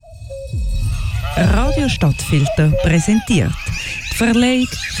Radio Stadtfilter präsentiert die Verleihung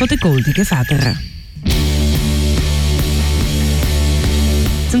von der goldenen Federn.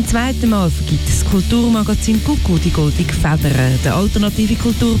 Zum zweiten Mal vergibt das Kulturmagazin Kuku die goldene Federn, den alternativen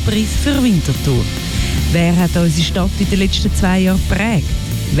Kulturpreis für Winterthur. Wer hat unsere Stadt in den letzten 2 Jahren geprägt?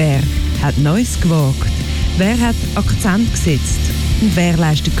 Wer hat Neues gewagt? Wer hat Akzent gesetzt? Und wer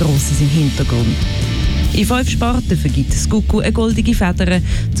leistet Grosses im Hintergrund? In 5 Sparten vergibt das Kuku eine goldene Feder,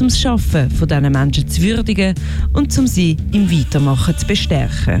 um das Schaffen von diesen Menschen zu würdigen und um sie im Weitermachen zu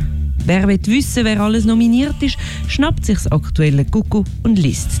bestärken. Wer will wissen, wer alles nominiert ist, schnappt sich das aktuelle Kuku und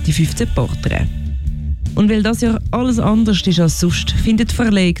liest die 15 Porträts. Und weil das Jahr alles anders ist als sonst, findet die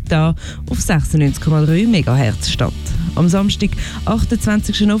Verleihung hier auf 96,3 MHz statt. Am Samstag,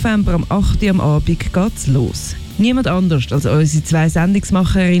 28. November, am 8. Uhr am Abend geht's los. Niemand anders als unsere 2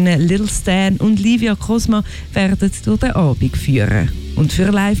 Sendungsmacherinnen Little Stan und Livia Cosma werden durch den Abend führen. Und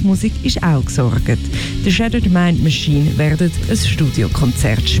für Live-Musik ist auch gesorgt. Die Shattered Mind Machine werden ein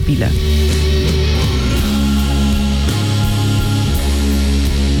Studiokonzert spielen.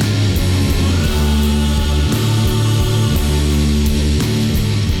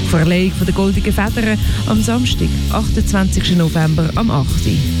 Verleihung von der goldenen Federn am Samstag, 28. November am 8.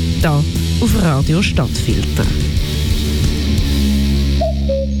 Uhr. Hier auf Radio Stadtfilter.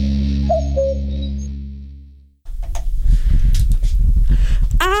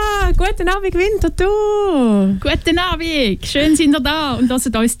 Guten Abend, Winterthur! Guten Abend! Schön sind ihr da und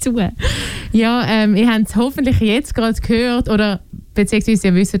hört uns zu. Ja, ihr habt es hoffentlich jetzt gerade gehört, oder beziehungsweise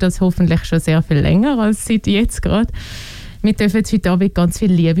ihr wisst das hoffentlich schon sehr viel länger als seit jetzt gerade. Wir dürfen heute Abend ganz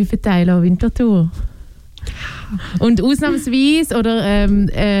viel Liebe verteilen an Winterthur. Und ausnahmsweise, oder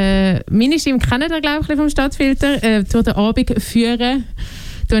meine Stimme kennt ihr, glaube ich, vom Stadtfilter, durch den Abend führen,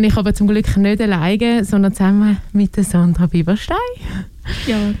 tue ich aber zum Glück nicht alleine, sondern zusammen mit der Sandra Biberstein.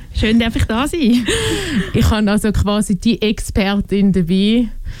 Ja, schön darf ich da sein. Ich habe also quasi die Expertin dabei.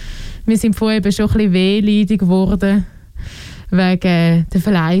 Wir sind vorher eben schon ein bisschen wehleidig geworden wegen der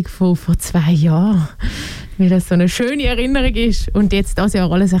Verleihung von vor 2 Jahren. Weil das so eine schöne Erinnerung ist und jetzt das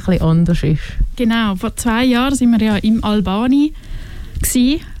Jahr alles ein bisschen anders ist. Genau, vor 2 Jahren waren wir ja im Albani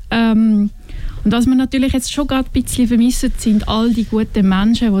und was wir natürlich jetzt schon gerade ein bisschen vermissen, sind all die guten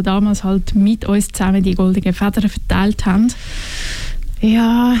Menschen, die damals halt mit uns zusammen die goldenen Federn verteilt haben.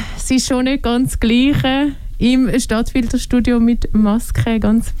 Ja, es ist schon nicht ganz das Gleiche im Stadtfilterstudio mit Maske,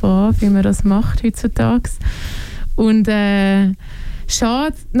 ganz brav, wie man das macht heutzutage. Und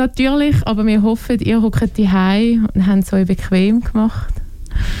schade natürlich, aber wir hoffen, ihr hockt daheim und habt es euch bequem gemacht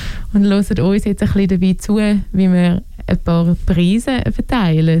und hört uns jetzt ein bisschen dabei zu, wie wir ein paar Preise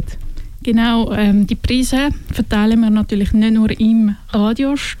verteilen. Genau, die Preise verteilen wir natürlich nicht nur im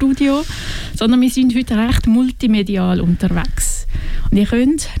Radiostudio, sondern wir sind heute recht multimedial unterwegs. Und ihr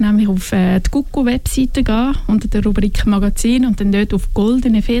könnt nämlich auf die Kuku-Webseite gehen, unter der Rubrik Magazin und dann dort auf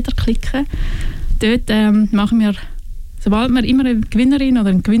goldene Feder klicken. Dort machen wir, sobald wir immer eine Gewinnerin oder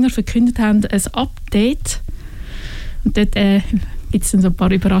einen Gewinner verkündet haben, ein Update. Und dort gibt es dann so ein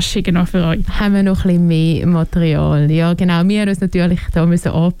paar Überraschungen noch für euch. Haben wir noch ein bisschen mehr Material? Ja, genau. Wir müssen uns natürlich da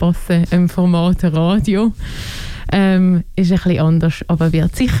anpassen im Format Radio. Ist ein bisschen anders, aber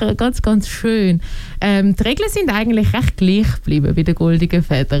wird sicher ganz, ganz schön. Die Regeln sind eigentlich recht gleich geblieben bei den goldenen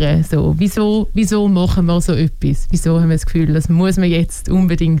Federn. So, wieso machen wir so etwas? Wieso haben wir das Gefühl, das muss man jetzt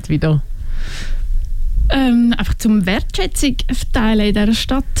unbedingt wieder? Einfach zum Wertschätzung verteilen in dieser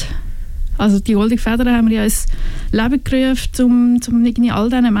Stadt. Also die goldenen Federn haben wir ja ins Leben gerufen, um irgendwie all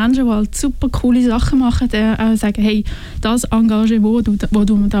diesen Menschen, die halt super coole Sachen machen, sagen, hey, das Engagement, das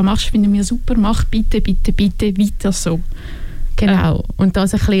du da machst, finden wir super, mach bitte, bitte, bitte weiter so. Genau, und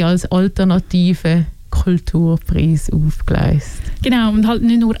das ein bisschen als alternative Kulturpreis aufgeleistet. Genau, und halt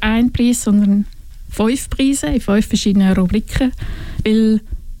nicht nur ein Preis, sondern 5 Preise in 5 verschiedenen Rubriken, weil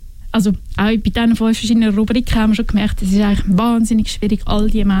also auch bei diesen 5 verschiedenen Rubriken haben wir schon gemerkt, es ist eigentlich wahnsinnig schwierig, all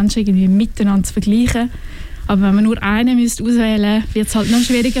diese Menschen irgendwie miteinander zu vergleichen. Aber wenn man nur einen auswählen müsste, wird es halt noch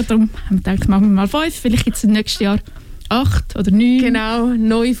schwieriger. Darum haben wir gedacht, machen wir mal 5, vielleicht gibt es im nächsten Jahr 8 oder 9. Genau,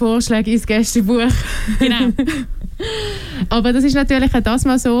 neue Vorschläge ins Gästebuch. Genau. Aber das ist natürlich auch das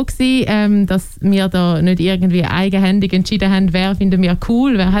mal so gewesen, dass wir da nicht irgendwie eigenhändig entschieden haben, wer finden wir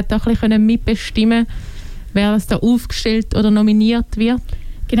cool, wer hat da ein bisschen mitbestimmen, wer das da aufgestellt oder nominiert wird.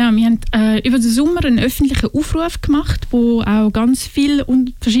 Genau, wir haben über den Sommer einen öffentlichen Aufruf gemacht, wo auch ganz viele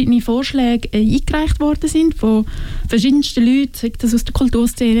und verschiedene Vorschläge eingereicht worden sind von verschiedensten Leuten, sei das aus der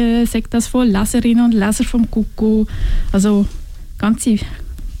Kulturszene, sei das von Leserinnen und Lesern vom Kuku. Also ganze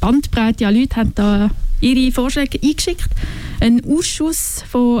Bandbreite an Leute haben da ihre Vorschläge eingeschickt. Ein Ausschuss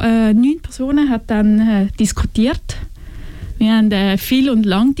von 9 Personen hat dann diskutiert. Wir haben viel und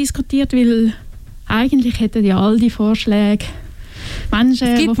lang diskutiert, weil eigentlich hätten ja all die Vorschläge Menschen...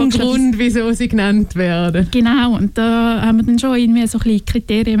 Es gibt einen Grund, wieso sie genannt werden. Genau, und da haben wir dann schon irgendwie so ein bisschen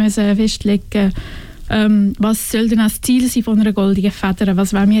Kriterien müssen festlegen, was soll denn das Ziel sein von einer goldenen Feder?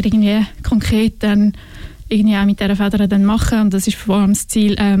 Was wollen wir irgendwie konkret dann irgendwie auch mit dieser Feder dann machen? Und das ist vor allem das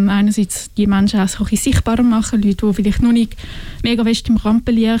Ziel, einerseits die Menschen auch so ein bisschen sichtbarer machen, Leute, die vielleicht noch nicht mega fest im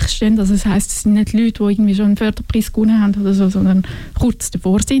Rampenlicht stehen. Also das heisst, es sind nicht Leute, die irgendwie schon einen Förderpreis gewonnen haben oder so, sondern kurz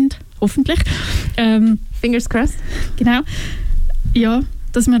davor sind, hoffentlich. Fingers crossed. Genau. Ja,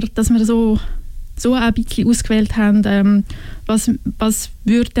 dass wir so auch ein bisschen ausgewählt haben, was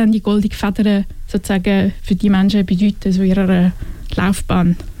würde dann die goldene Feder sozusagen für die Menschen bedeuten, so ihrer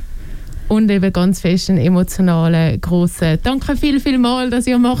Laufbahn. Und eben ganz fest einen emotionalen, grossen Danke viel mal, dass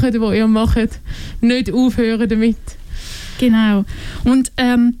ihr macht, was ihr macht. Nicht aufhören damit. Genau. Und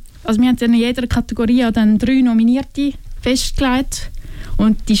also wir haben dann in jeder Kategorie dann 3 Nominierte festgelegt.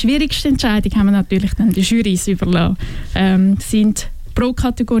 Und die schwierigste Entscheidung haben wir natürlich dann den Jurys überlassen. Sind pro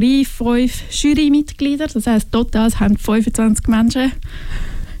Kategorie 5 Jurymitglieder, das heisst total haben 25 Menschen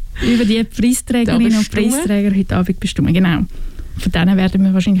über die Preisträgerinnen und Preisträger heute Abend bestimmen. Genau. Von denen werden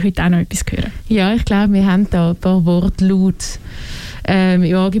wir wahrscheinlich heute auch noch etwas hören. Ja, ich glaube, wir haben da ein paar Wortlaut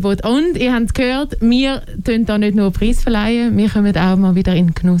im Angebot. Und ihr habt gehört, wir verleihen da nicht nur einen Preis verleihen, wir kommen auch mal wieder in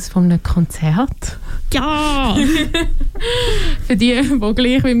den Genuss von einem Konzert. Ja! Für die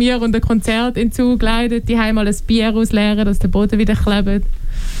gleich wie wir und ein Konzertentzug leiden, die haben mal ein Bier ausleeren, dass der Boden wieder klebt.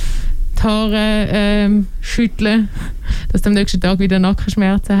 Die Haare schütteln, dass du am nächsten Tag wieder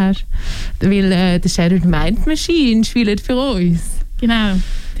Nackenschmerzen hast. Weil der Shadow Mind Machine spielt für uns. Genau,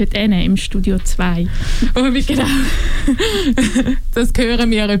 dort im Studio 2. Genau. Das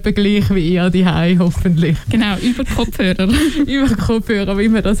hören wir etwa gleich wie ihr daheim, hoffentlich. Genau, über Kopfhörer. Über Kopfhörer, wie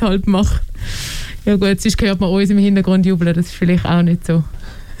man das halt macht. Ja gut, sonst hört man uns im Hintergrund jubeln, das ist vielleicht auch nicht so.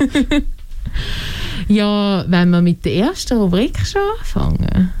 Ja, wenn wir mit der ersten Rubrik schon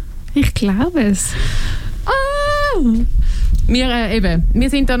anfangen. Ich glaube es. Wir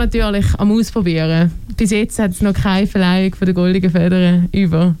sind da natürlich am Ausprobieren. Bis jetzt hat es noch keine Verleihung von der goldenen Federn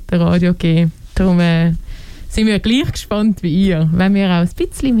über den Radio gegeben. Darum sind wir gleich gespannt wie ihr, wenn wir auch ein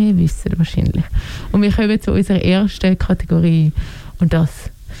bisschen mehr wissen wahrscheinlich. Und wir kommen zu unserer ersten Kategorie. Und das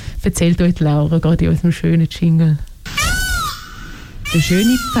erzählt euch Laura gerade in unserem schönen Jingle. Der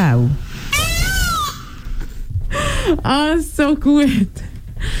schöne Pfau. So gut.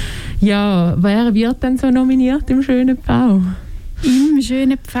 Ja, wer wird denn so nominiert im schönen Pfau? Im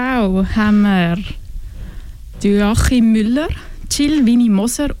schönen Pfau haben wir Joachim Müller, Jill Winnie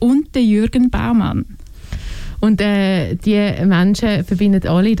Moser und Jürgen Baumann. Und die Menschen verbinden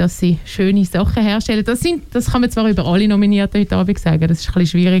alle, dass sie schöne Sachen herstellen. Das kann man zwar über alle Nominierten heute Abend sagen, das ist ein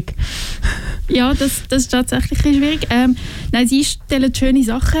bisschen schwierig. Ja, das ist tatsächlich ein bisschen schwierig. Nein, sie stellen schöne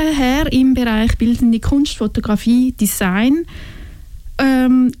Sachen her im Bereich bildende Kunst, Fotografie, Design.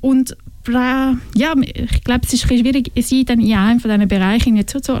 Und ja, ich glaube, es ist ein bisschen schwierig, sie dann in einem von diesen Bereichen nicht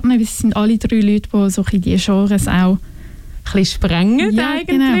zuzuordnen, weil es sind alle 3 Leute, die so die Genres auch ein bisschen sprengen, ja, eigentlich.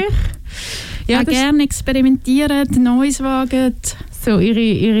 Genau. Ja, gerne experimentieren, Neues wagen. So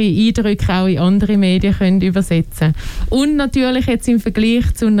ihre Eindrücke auch in andere Medien können übersetzen. Und natürlich jetzt im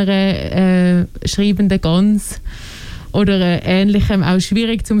Vergleich zu einer schreibenden Gans oder Ähnlichem auch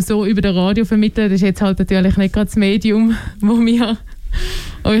schwierig, um so über das Radio zu vermitteln. Das ist jetzt halt natürlich nicht gerade das Medium, wo wir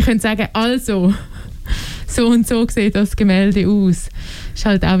euch können sagen, also, so und so sieht das Gemälde aus. Das ist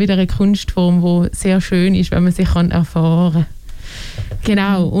halt auch wieder eine Kunstform, die sehr schön ist, wenn man sie erfahren kann.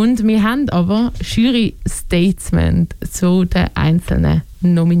 Genau, und wir haben aber Jury-Statement zu den einzelnen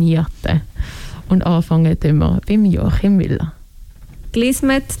Nominierten. Und anfangen tun wir beim Joachim Müller.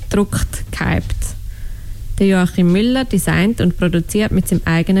 Glismet, druckt, gehypt. Der Joachim Müller designt und produziert mit seinem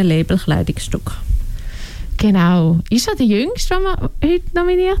eigenen Label Kleidungsstück. Genau. Ist er der Jüngste, den wir heute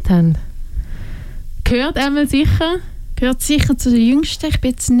nominiert haben? Gehört einmal sicher? Gehört sicher zu den Jüngsten. Ich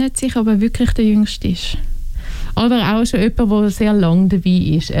bin jetzt nicht sicher, ob er wirklich der Jüngste ist. Aber auch schon jemand, der sehr lange dabei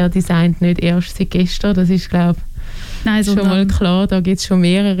ist. Er designt nicht erst seit gestern. Das ist, glaube ich, schon mal klar. Da gibt es schon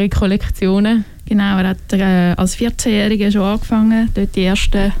mehrere Kollektionen. Genau, er hat als 14-Jähriger schon angefangen, dort die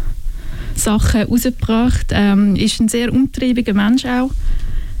ersten Sachen rausgebracht. Ist ein sehr umtriebiger Mensch auch.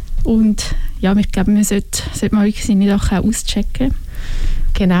 Und ja, ich glaube, man sollte mal wirklich seine Sachen auch auschecken.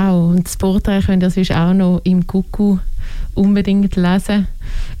 Genau, und das Porträt könnt ihr sonst auch noch im Kuckuck unbedingt lesen.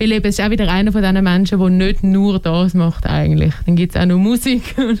 Weil eben, es ist auch wieder einer von diesen Menschen, der nicht nur das macht eigentlich. Dann gibt es auch noch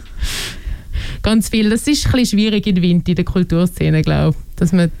Musik und ganz viel. Das ist ein bisschen schwierig in der Kulturszene, glaube ich,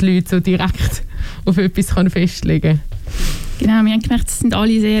 dass man die Leute so direkt auf etwas festlegen kann. Genau, wir haben gemerkt, sie sind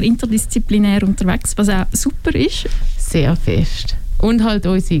alle sehr interdisziplinär unterwegs, was auch super ist. Sehr fest. Und halt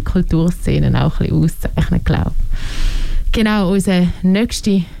unsere Kulturszenen auch ein bisschen auszeichnen, glaube ich. Genau, unser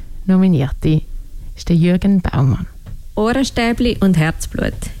nächster Nominierte ist der Jürgen Baumann. Ohrenstäbli und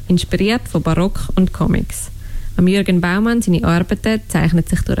Herzblut, inspiriert von Barock und Comics. Am Jürgen Baumann seine Arbeiten zeichnen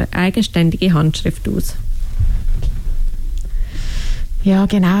sich durch eine eigenständige Handschrift aus. Ja,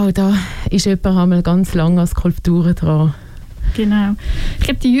 genau, da ist jemand einmal ganz lange an Skulpturen dran. Genau. Ich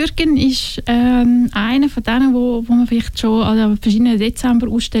glaube, der Jürgen ist einer von denen, wo man vielleicht schon an verschiedenen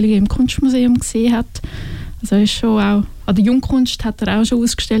Dezember-Ausstellungen im Kunstmuseum gesehen hat. Also ist schon auch, an der Jungkunst hat er auch schon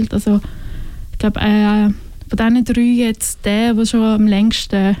ausgestellt. Also ich glaube, von diesen 3 jetzt der schon am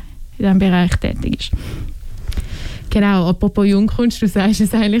längsten in diesem Bereich tätig ist. Genau, apropos Jungkunst, du sagst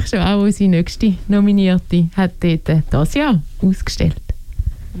es eigentlich schon, auch unsere nächste Nominierte hat dort das Jahr ausgestellt.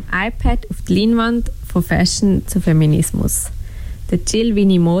 Am iPad auf die Leinwand von Fashion zu Feminismus. Der Jill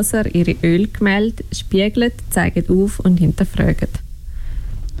Winnie Moser ihre Ölgemälde spiegelt, zeigt auf und hinterfragt.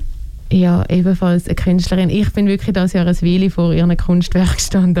 Ja, ebenfalls eine Künstlerin. Ich bin wirklich dieses Jahr ein Weile vor ihrem Kunstwerk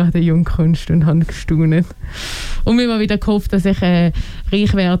gestanden an der Jungkunst und habe gestaunt. Und mir mal wieder gehofft, dass ich reich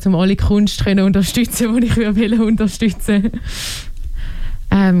wäre, um alle Kunst zu unterstützen, die ich unterstützen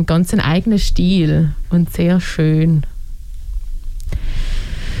will. Ganz ein eigener Stil und sehr schön.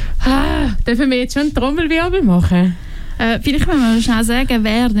 Dürfen wir jetzt schon einen Trommelwirbel machen? Vielleicht können wir schnell sagen,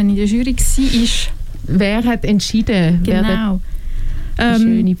 wer denn in der Jury war. Wer hat entschieden, genau. wer die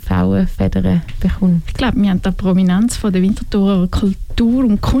schöne Pfauenfedern bekommt? Ich glaube, wir haben die Prominenz von der Winterthurer Kultur-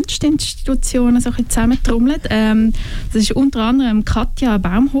 und Kunstinstitutionen so ein bisschen zusammentrommelt. Das ist unter anderem Katja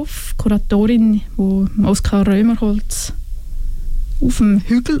Baumhoff, Kuratorin, die Oskar Römerholz auf dem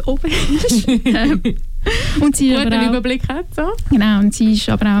Hügel oben ist. Und sie guten Überblick hat. So. Genau, und sie ist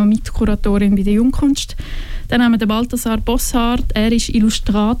aber auch Mitkuratorin bei der Jungkunst. Dann haben wir den Balthasar Bossart, er ist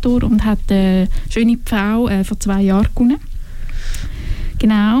Illustrator und hat «Schöne Pfau» vor 2 Jahren gewonnen.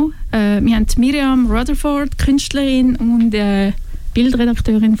 Genau, wir haben Miriam Rutherford, Künstlerin und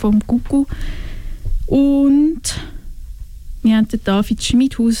Bildredakteurin vom Kuku. Und wir haben den David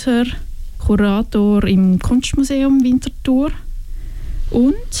Schmidhauser, Kurator im Kunstmuseum Winterthur.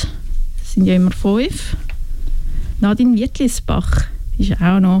 Und, es sind ja immer 5, Nadine Wietlisbach ist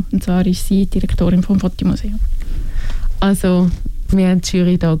auch noch, und zwar ist sie Direktorin vom Fotomuseum. Also, wir haben die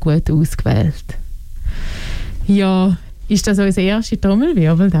Jury da gut ausgewählt. Ja, ist das unser erster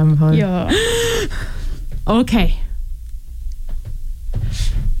Trommelwirbel in diesem Fall? Ja. Okay.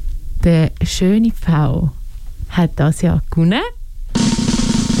 Der schöne Pfau hat das Jahr gewonnen.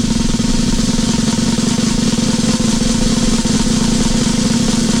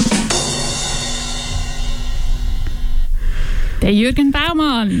 Der Jürgen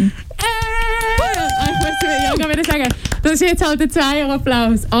Baumann. Ich muss ja wieder sagen, das ist jetzt halt ein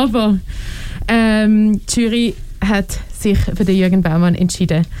 2er-Applaus. Aber die Jury hat sich für den Jürgen Baumann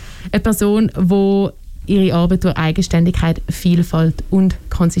entschieden. Eine Person, die ihre Arbeit durch Eigenständigkeit, Vielfalt und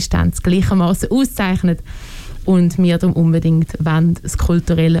Konsistenz gleichermaßen auszeichnet und wir darum unbedingt wollen, das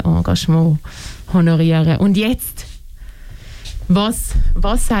kulturelle Engagement honorieren. Und jetzt, was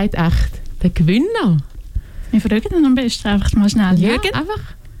sagt echt der Gewinner? Wir fragen dann am besten einfach mal schnell. Ja, Jürgen? einfach.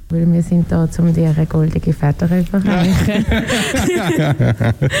 Weil wir sind da, um dir eine goldene Feder zu überreichen.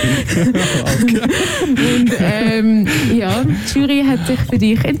 Und ja, die Jury hat sich für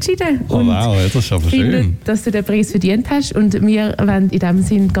dich entschieden. Oh wow, das ist aber schön. Findet, dass du den Preis verdient hast. Und wir wollen in diesem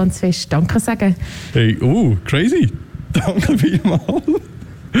Sinn ganz fest Danke sagen. Hey, crazy. Danke vielmals.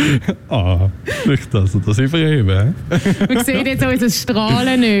 Vielleicht das überheben. Wir sehen jetzt unser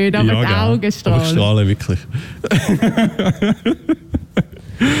Strahlen nicht, aber ja, die Augen strahlen. Aber ich strahle wirklich.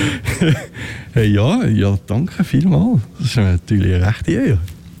 Hey, ja, danke vielmals. Das ist natürlich eine rechte Ehre.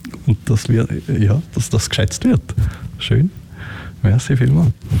 Und dass das geschätzt wird. Schön. Merci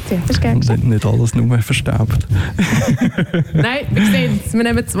vielmals. Ja, das ist gern Und nicht alles nur verstaubt. Nein, wir sehen es. Wir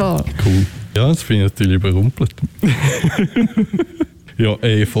nehmen 2. Cool. Ja, das bin ich natürlich überrumpelt. Ja,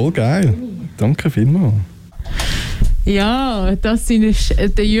 voll geil. Danke vielmals. Ja, das war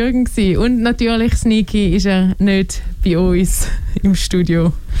der Jürgen. Und natürlich, Sneaky, ist er nicht bei uns im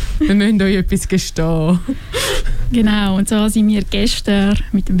Studio. Wir müssen euch etwas gestehen. Genau, und so sind wir gestern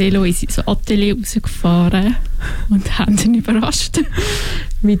mit dem Velo in unser Atelier rausgefahren und haben ihn überrascht.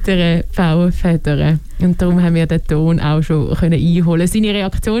 Mit einer Pfauenfeder. Und darum haben wir den Ton auch schon einholen. Seine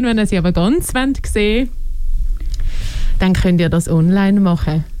Reaktion, wenn ihr sie aber ganz sehen wollt, dann könnt ihr das online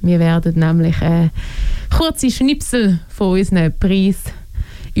machen. Wir werden nämlich kurze Schnipsel von unseren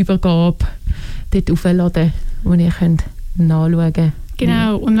Preisübergabe dort aufladen, wo ihr könnt nachschauen könnt.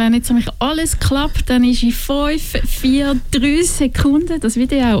 Genau. Und wenn jetzt nämlich alles klappt, dann ist in 5, 4, 3 Sekunden das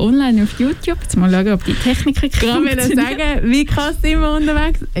Video auch online auf YouTube. Jetzt mal schauen, ob die Technik funktioniert. Ich kann sagen, wie krass sind wir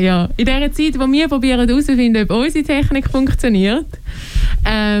unterwegs? Ja, in der Zeit, wo wir probieren herauszufinden, ob unsere Technik funktioniert,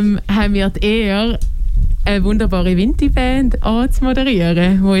 haben wir die Ehre, eine wunderbare Vinti-Band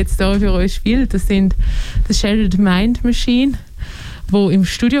anzumoderieren, die jetzt hier für uns spielt. Das sind die Shattered Mind Machine, die im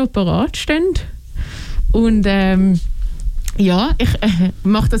Studio parat stehen. Und ja, ich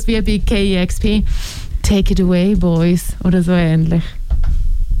mache das wie bei KEXP. Take it away, boys. Oder so ähnlich.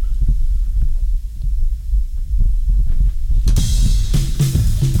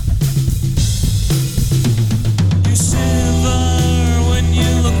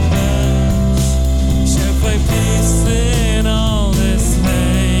 City.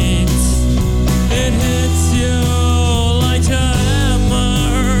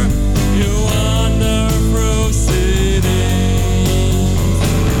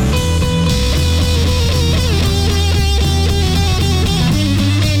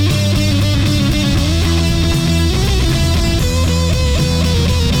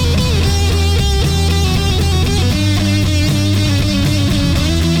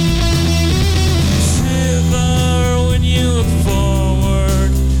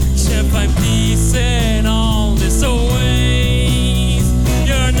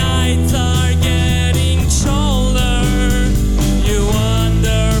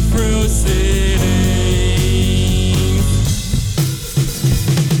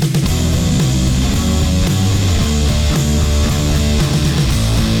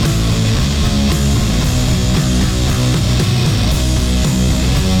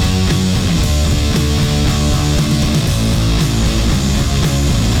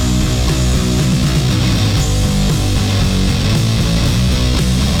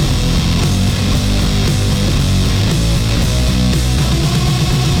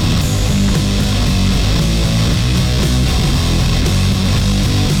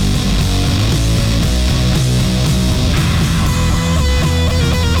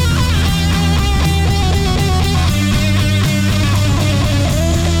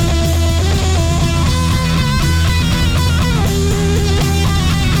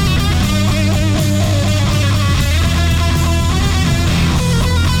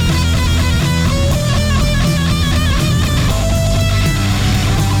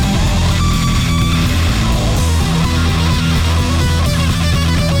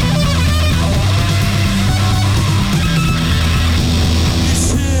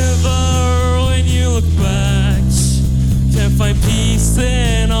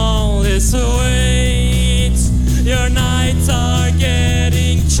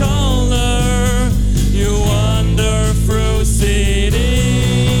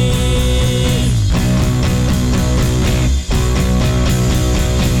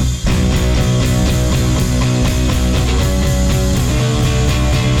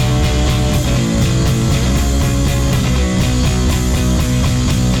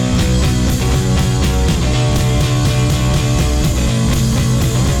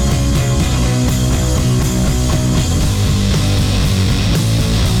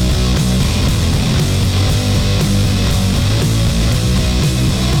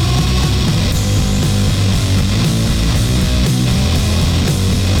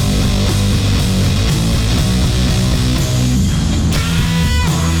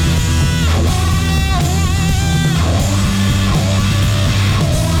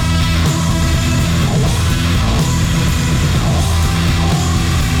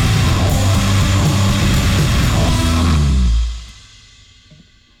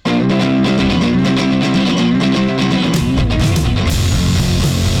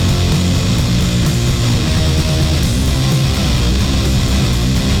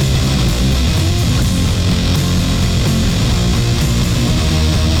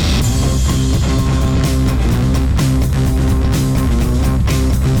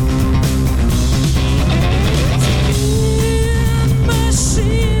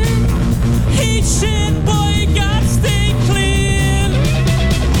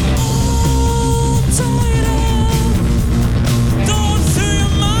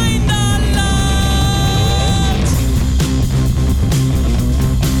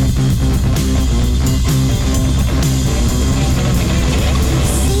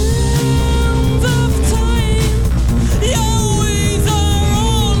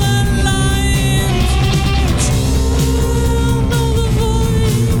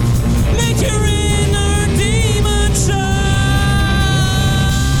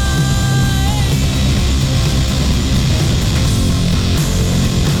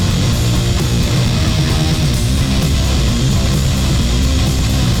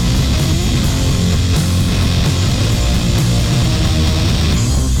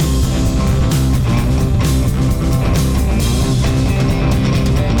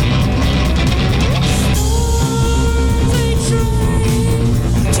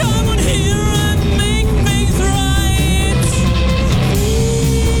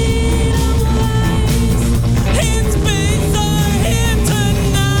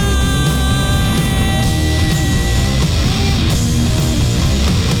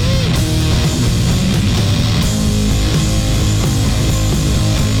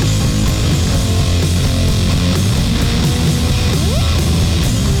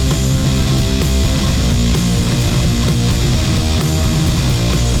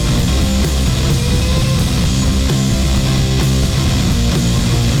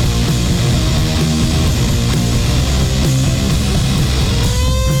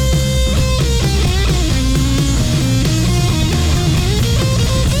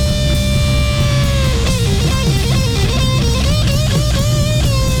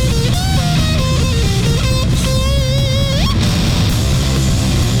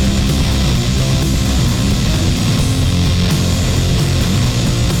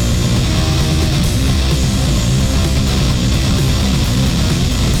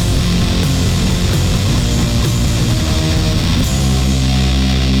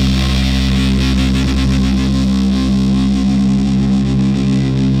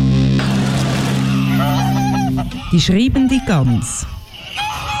 Die schreibende Gans.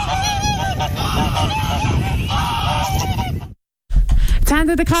 Jetzt haben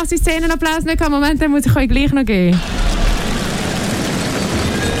wir den Kassi-Szenenapplaus nicht gehabt. Moment, den muss ich euch gleich noch geben.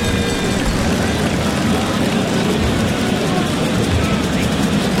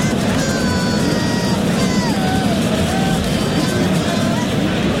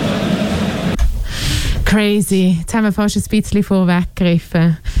 Crazy. Jetzt haben wir fast ein bisschen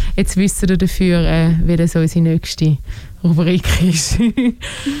vorweggegriffen. Jetzt wissen wir dafür, wie das unsere nächste Rubrik ist.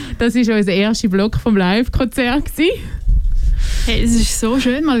 Das war unser erster Block vom Live-Konzert. Hey, es ist so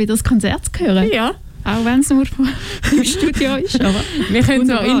schön, mal wieder das Konzert zu hören. Ja. Auch wenn es nur im Studio ist. Aber wir können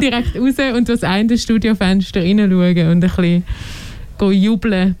so indirekt raus und durch das eine Studiofenster hineinschauen und ein bisschen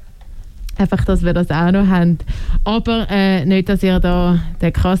jubeln. Einfach, dass wir das auch noch haben. Aber nicht, dass ihr da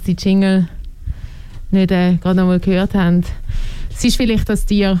den krassen Jingle nicht gerade noch mal gehört habt. Es ist vielleicht das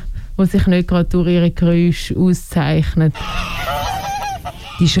Tier, das sich nicht gerade durch ihre Geräusche auszeichnet.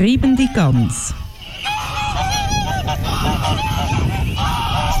 Die schreibende Gans.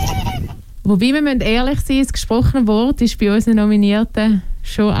 Wobei, wir müssen ehrlich sein, das gesprochene Wort ist bei unseren Nominierten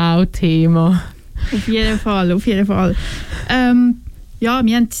schon auch Thema. Auf jeden Fall, auf jeden Fall. Ja,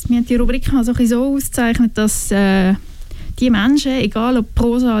 wir haben die Rubrik mal so ausgezeichnet, dass die Menschen, egal ob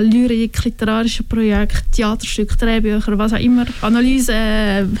Prosa, Lyrik, literarische Projekte, Theaterstücke, Drehbücher, was auch immer, Analyse,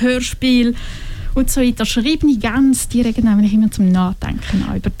 Hörspiel und so weiter, schreibende Gänse, die regen nämlich immer zum Nachdenken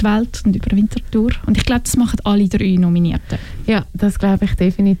an über die Welt und über Winterthur. Und ich glaube, das machen alle 3 Nominierten. Ja, das glaube ich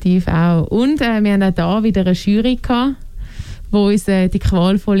definitiv auch. Und wir haben auch hier wieder eine Jury gehabt, die uns die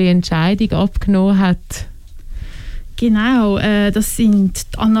qualvolle Entscheidung abgenommen hat. Genau, das sind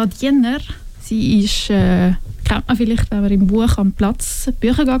Anna Diener. Sie ist, kennt man vielleicht, wenn man im Buch am Platz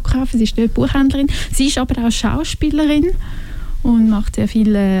Bücher kaufen. Sie ist dort Buchhändlerin. Sie ist aber auch Schauspielerin und macht sehr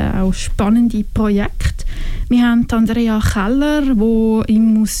viele auch spannende Projekte. Wir haben Andrea Keller, die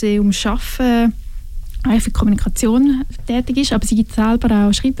im Museum Schaffen für Kommunikation tätig ist, aber sie gibt selber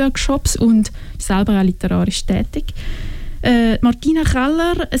auch Schreibworkshops und ist selber auch literarisch tätig. Martina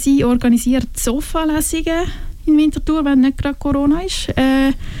Keller, sie organisiert Sofa-Lesungen in Winterthur, wenn nicht gerade Corona ist.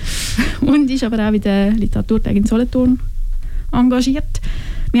 Und ist aber auch in der Literaturtag in Solothurn engagiert.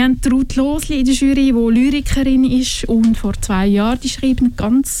 Wir haben Ruth Losli in der Jury, die Lyrikerin ist und vor 2 Jahren die Schreibende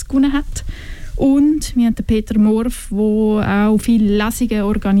Gans gewonnen hat. Und wir haben den Peter Morf, der auch viele Lesungen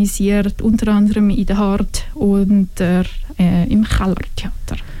organisiert, unter anderem in der Hart und im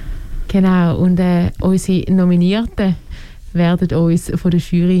Kellertheater. Genau, und unsere Nominierten werden uns von den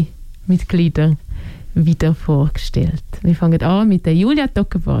Jurymitgliedern wieder vorgestellt. Wir fangen an mit der Julia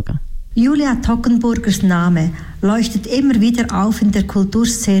Toggenburger. Julia Toggenburgers Name leuchtet immer wieder auf in der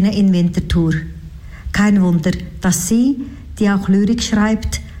Kulturszene in Winterthur. Kein Wunder, dass sie, die auch Lyrik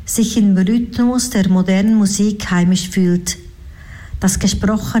schreibt, sich im Rhythmus der modernen Musik heimisch fühlt. Das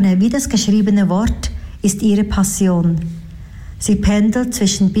gesprochene wie das geschriebene Wort ist ihre Passion. Sie pendelt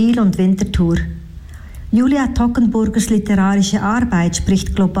zwischen Biel und Winterthur. Julia Toggenburgers literarische Arbeit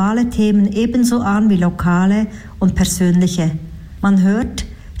spricht globale Themen ebenso an wie lokale und persönliche. Man hört,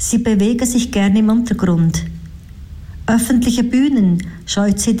 sie bewege sich gerne im Untergrund. Öffentliche Bühnen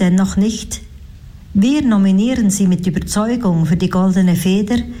scheut sie dennoch nicht. Wir nominieren sie mit Überzeugung für die goldene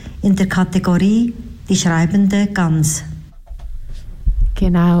Feder in der Kategorie Die schreibende Gans.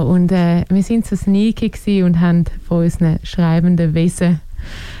 Genau, und wir sind so sneaky und haben von unseren schreibenden Wesen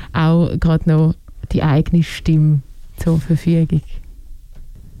auch gerade noch die eigene Stimme zur Verfügung.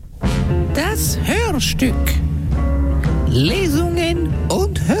 Das Hörstück. Lesungen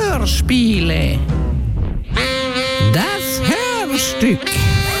und Hörspiele. Das Hörstück.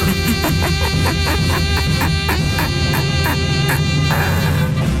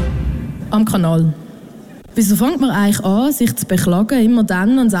 Am Kanal. Wieso fängt man eigentlich an, sich zu beklagen, immer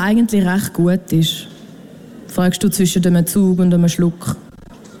dann, wenn es eigentlich recht gut ist? Fragst du zwischen einem Zug und einem Schluck.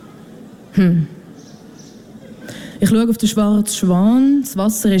 Ich schaue auf den schwarzen Schwan. Das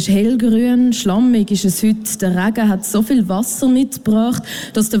Wasser ist hellgrün, schlammig ist es heute. Der Regen hat so viel Wasser mitgebracht,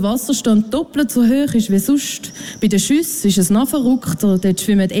 dass der Wasserstand doppelt so hoch ist wie sonst. Bei den Schüssen ist es noch verrückter. Dort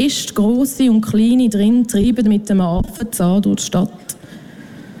schwimmen Äste, grosse und kleine drin, treiben mit einem Affenzahn durch die Stadt.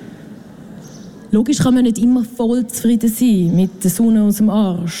 Logisch kann man nicht immer voll zufrieden sein mit der Sonne aus dem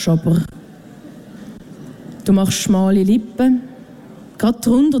Arsch, aber du machst schmale Lippen, gerade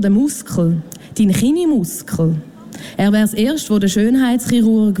drunter den Muskel, dein Kinimuskel. Er wäre das Erste, wo der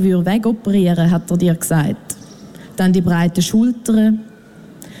Schönheitschirurg wegoperieren würde, hat er dir gesagt. Dann die breiten Schultern.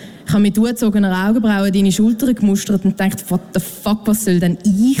 Ich habe mit zugezogener Augenbrauen deine Schultern gemustert und gedacht, what the fuck, was soll denn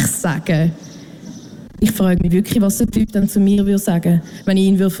ich sagen? Ich frage mich wirklich, was der Typ dann zu mir würde sagen, wenn ich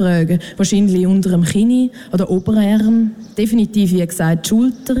ihn würde fragen. Wahrscheinlich unter dem Kinn oder Oberarm. Definitiv, wie gesagt, die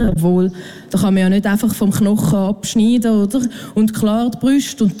Schulter. Obwohl, da kann man ja nicht einfach vom Knochen abschneiden, oder? Und klar die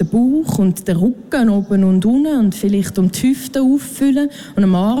Brüste und den Bauch und den Rücken oben und unten und vielleicht um die Hüfte auffüllen und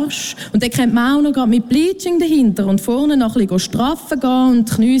am Arsch. Und dann könnte man auch noch mit Bleaching dahinter und vorne noch ein bisschen straffen gehen und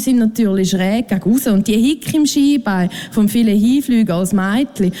die Knie sind natürlich schräg gegen raus. Und die Hick im Skibein vom vielen Hinflügen als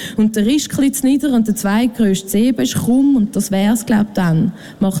Mädchen. Und der Rist klitzt nieder und der zweitgrösste Zebe ist krumm und das wär's, glaub dann.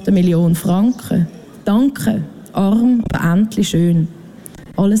 Macht 1 Million Franken. Danke. Arm, aber endlich schön.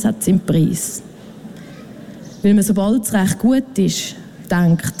 Alles hat seinen Preis. Weil man, sobald es recht gut ist,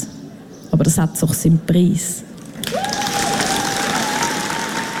 denkt, aber das hat doch seinen Preis.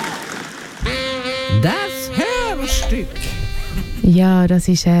 Das Hörstück. Ja, das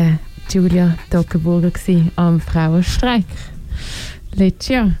war Julia Toggenburger am Frauenstreik letztes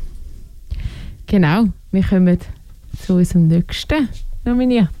Jahr. Genau, wir kommen zu unserem nächsten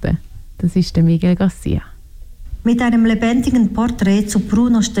Nominierten. Das ist der Miguel Garcia. Mit einem lebendigen Porträt zu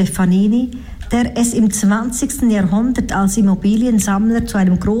Bruno Stefanini, der es im 20. Jahrhundert als Immobiliensammler zu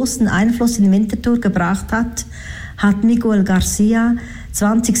einem großen Einfluss in Winterthur gebracht hat, hat Miguel Garcia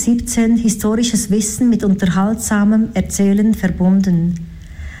 2017 historisches Wissen mit unterhaltsamem Erzählen verbunden.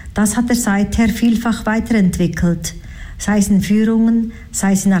 Das hat er seither vielfach weiterentwickelt, sei es in Führungen,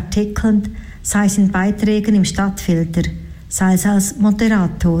 sei es in Artikeln, sei es in Beiträgen im Stadtfilter, sei es als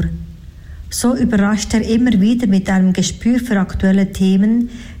Moderator. So überrascht er immer wieder mit einem Gespür für aktuelle Themen,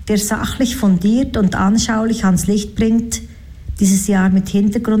 der sachlich fundiert und anschaulich ans Licht bringt, dieses Jahr mit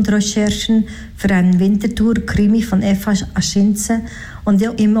Hintergrundrecherchen für einen Winterthur-Krimi von Eva Aschinze und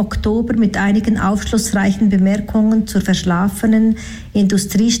im Oktober mit einigen aufschlussreichen Bemerkungen zur verschlafenen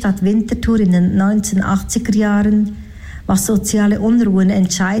Industriestadt Winterthur in den 1980er Jahren, was soziale Unruhen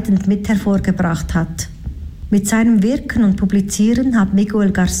entscheidend mit hervorgebracht hat. Mit seinem Wirken und Publizieren hat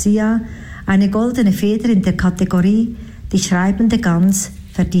Miguel Garcia eine goldene Feder in der Kategorie Die schreibende Gans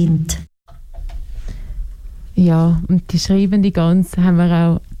verdient. Ja, und die schreibende Gans haben wir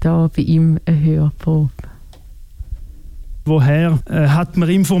auch da bei ihm eine Hörprobe. Woher hat man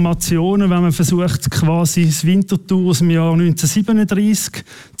Informationen, wenn man versucht, quasi das Winterthur aus dem Jahr 1937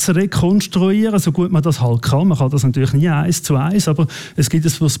 zu rekonstruieren, so gut man das halt kann. Man kann das natürlich nie 1:1, aber es gibt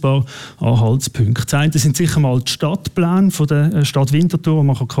ein paar Anhaltspunkte. Das eine sind sicher mal die Stadtpläne von der Stadt Winterthur.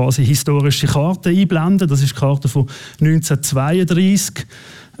 Man kann quasi historische Karten einblenden. Das ist die Karte von 1932.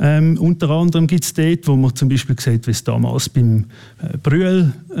 Unter anderem gibt es dort, wo man zum Beispiel sieht, wie es damals beim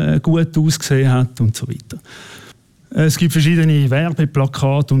Brühl gut ausgesehen hat und so weiter. Es gibt verschiedene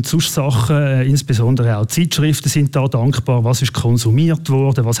Werbeplakate und sonst Sachen, insbesondere auch Zeitschriften sind da dankbar. Was ist konsumiert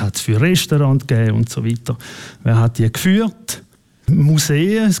worden, was hat es für Restaurants gegeben und so weiter. Wer hat die geführt?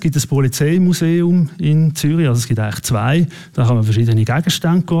 Museen, es gibt ein Polizeimuseum in Zürich, also es gibt eigentlich 2. Da kann man verschiedene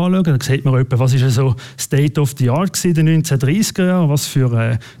Gegenstände anschauen. Da sieht man etwa, was ist so State of the Art in den 1930er Jahren, was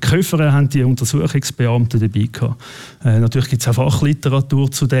für Koffer haben die Untersuchungsbeamten dabei gehabt. Natürlich gibt es auch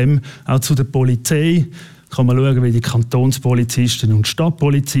Fachliteratur zu dem, auch zu der Polizei. Kann man schauen, wie die Kantonspolizisten und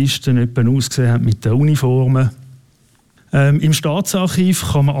Stadtpolizisten etwa ausgesehen haben mit den Uniformen. Im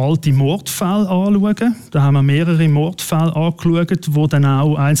Staatsarchiv kann man alte Mordfälle anschauen. Da haben wir mehrere Mordfälle angeschaut, wo dann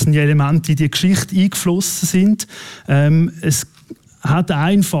auch einzelne Elemente in die Geschichte eingeflossen sind. Es hat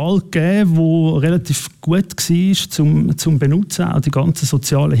einen Fall gegeben, der relativ gut war zum Benutzen, auch die ganzen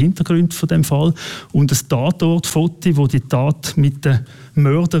sozialen Hintergründe von dem Fall. Und ein Tatortfoto, wo die Tat mit der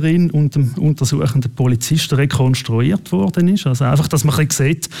Mörderin und dem untersuchenden Polizisten rekonstruiert worden ist. Also einfach, dass man ein bisschen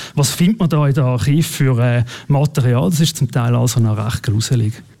sieht, was findet man da in den Archiv für Material. Das ist zum Teil also noch recht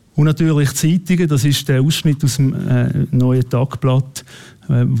gruselig. Und natürlich Zeitungen, das ist der Ausschnitt aus dem neuen Tagblatt,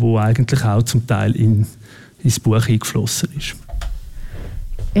 wo eigentlich auch zum Teil ins Buch eingeflossen ist.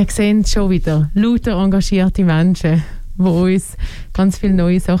 Ihr seht schon wieder lauter engagierte Menschen, die uns ganz viele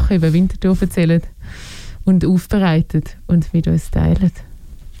neue Sachen über Winterthur erzählen und aufbereiten und mit uns teilen.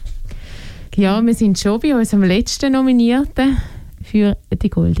 Ja, wir sind schon bei unserem letzten Nominierten für die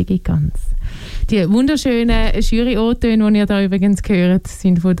goldige Gans. Die wunderschönen Jury-O-Töne, die ihr da übrigens gehört,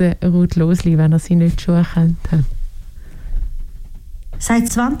 sind von der Ruth Losli, wenn ihr sie nicht schon erkannt habt.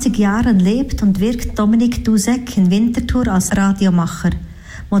 Seit 20 Jahren lebt und wirkt Dominik Dusek in Winterthur als Radiomacher,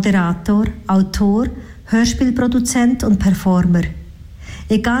 Moderator, Autor, Hörspielproduzent und Performer.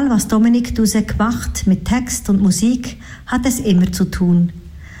 Egal was Dominik Dusek macht, mit Text und Musik, hat es immer zu tun.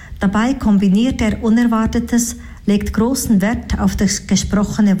 Dabei kombiniert er Unerwartetes, legt großen Wert auf das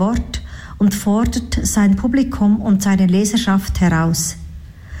gesprochene Wort und fordert sein Publikum und seine Leserschaft heraus.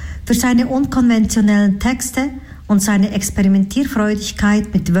 Für seine unkonventionellen Texte und seine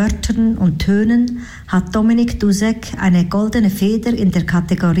Experimentierfreudigkeit mit Wörtern und Tönen hat Dominik Dusek eine goldene Feder in der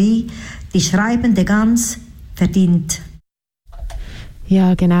Kategorie Die schreibende Gans verdient.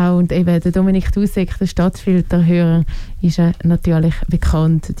 Ja, genau. Und eben der Dominik Dusek, der Stadtfilterhörer, ist natürlich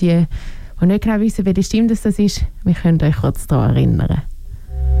bekannt. Die nicht genau wissen, welche Stimme das ist, wir können euch kurz daran erinnern.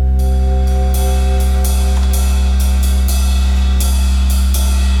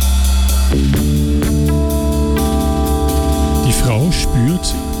 Die Frau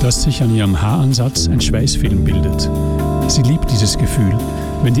spürt, dass sich an ihrem Haaransatz ein Schweißfilm bildet. Sie liebt dieses Gefühl,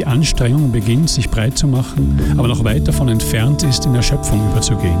 wenn die Anstrengung beginnt, sich breit zu machen, aber noch weit davon entfernt ist, in Erschöpfung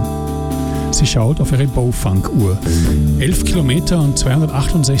überzugehen. Sie schaut auf ihre Bowfunk-Uhr. 11 Kilometer und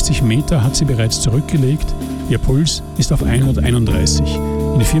 268 Meter hat sie bereits zurückgelegt. Ihr Puls ist auf 131.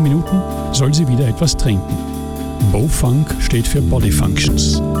 In 4 Minuten soll sie wieder etwas trinken. Bowfunk steht für Body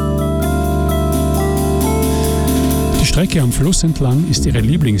Functions. Die Strecke am Fluss entlang ist ihre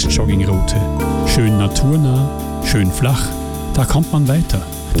Lieblingsjoggingroute. Schön naturnah, schön flach. Da kommt man weiter.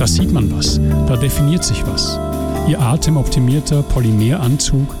 Da sieht man was. Da definiert sich was. Ihr atemoptimierter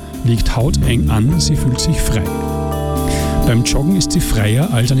Polymeranzug liegt hauteng an, sie fühlt sich frei. Beim Joggen ist sie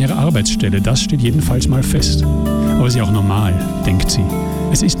freier als an ihrer Arbeitsstelle, das steht jedenfalls mal fest. Aber sie ist auch normal, denkt sie.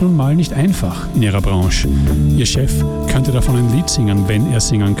 Es ist nun mal nicht einfach in ihrer Branche. Ihr Chef könnte davon ein Lied singen, wenn er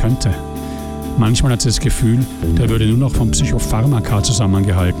singen könnte. Manchmal hat sie das Gefühl, der würde nur noch von Psychopharmaka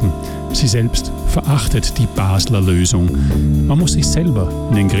zusammengehalten. Sie selbst verachtet die Basler Lösung. Man muss sich selber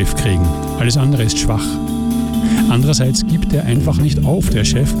in den Griff kriegen. Alles andere ist schwach. Andererseits gibt er einfach nicht auf, der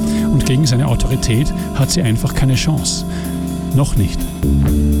Chef, und gegen seine Autorität hat sie einfach keine Chance. Noch nicht.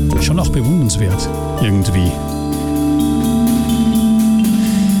 Schon auch bewundernswert, irgendwie.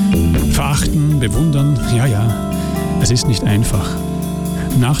 Verachten, bewundern, ja, es ist nicht einfach.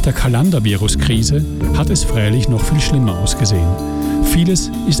 Nach der Kalendervirus-Krise hat es freilich noch viel schlimmer ausgesehen.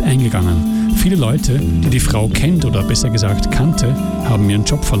 Vieles ist eingegangen. Viele Leute, die die Frau kennt oder besser gesagt kannte, haben ihren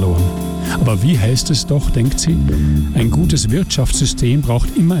Job verloren. Aber wie heißt es doch, denkt sie, ein gutes Wirtschaftssystem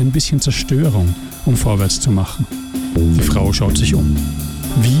braucht immer ein bisschen Zerstörung, um vorwärts zu machen. Die Frau schaut sich um.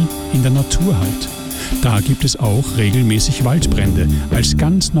 Wie in der Natur halt. Da gibt es auch regelmäßig Waldbrände als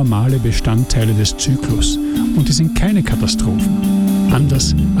ganz normale Bestandteile des Zyklus. Und die sind keine Katastrophen.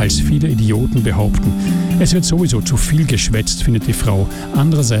 Anders als viele Idioten behaupten. Es wird sowieso zu viel geschwätzt, findet die Frau.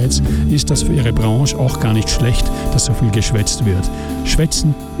 Andererseits ist das für ihre Branche auch gar nicht schlecht, dass so viel geschwätzt wird.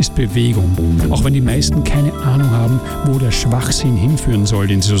 Schwätzen ist Bewegung, auch wenn die meisten keine Ahnung haben, wo der Schwachsinn hinführen soll,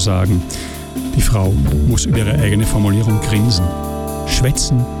 den sie so sagen. Die Frau muss über ihre eigene Formulierung grinsen.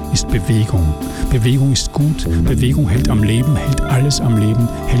 Schwätzen ist Bewegung. Bewegung ist gut, Bewegung hält am Leben, hält alles am Leben,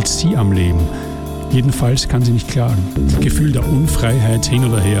 hält sie am Leben. Jedenfalls kann sie nicht klagen. Gefühl der Unfreiheit hin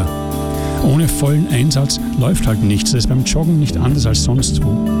oder her. Ohne vollen Einsatz läuft halt nichts. Das ist beim Joggen nicht anders als sonst wo.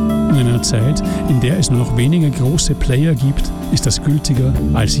 Und in einer Zeit, in der es nur noch wenige große Player gibt, ist das gültiger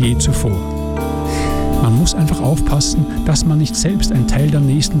als je zuvor. Man muss einfach aufpassen, dass man nicht selbst ein Teil der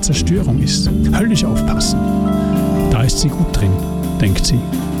nächsten Zerstörung ist. Höllisch aufpassen. Da ist sie gut drin, denkt sie.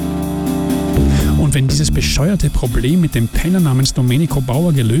 Und wenn dieses bescheuerte Problem mit dem Penner namens Domenico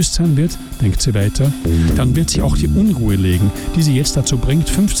Bauer gelöst sein wird, denkt sie weiter, dann wird sich auch die Unruhe legen, die sie jetzt dazu bringt,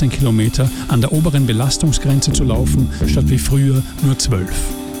 15 Kilometer an der oberen Belastungsgrenze zu laufen, statt wie früher nur 12.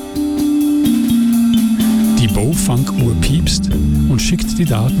 Die Bowfunk-Uhr piepst und schickt die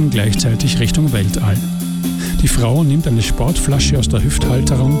Daten gleichzeitig Richtung Weltall. Die Frau nimmt eine Sportflasche aus der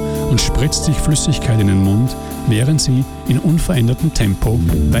Hüfthalterung und spritzt sich Flüssigkeit in den Mund, während sie in unverändertem Tempo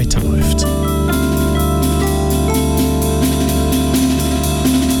weiterläuft.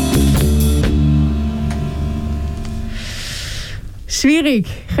 Schwierig.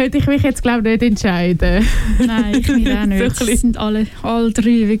 Könnte ich mich jetzt, glaube ich, nicht entscheiden. Nein, ich mich auch nicht. So Es sind alle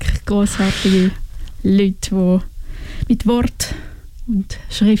drei wirklich grossartige Leute, die mit Wort und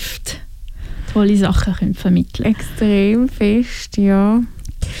Schrift tolle Sachen können vermitteln. Extrem fest, ja.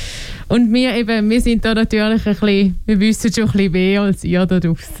 Und wir sind da natürlich ein bisschen, wir wissen schon ein bisschen mehr als ihr da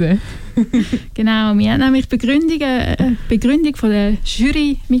draussen. Genau, wir haben nämlich die Begründung von der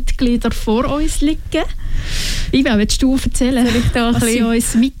Jurymitglieder vor uns liegen. Iva, willst du erzählen, was sie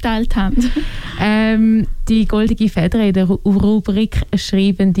uns mitteilt haben? Die goldene Federn in der Rubrik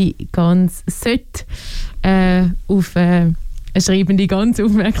 «Schreibende Gans» sollte auf eine Schreibende Gans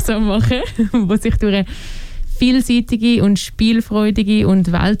aufmerksam machen, die sich durch eine vielseitige und spielfreudige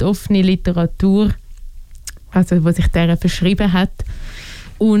und weltoffene Literatur, also wo sich der verschrieben hat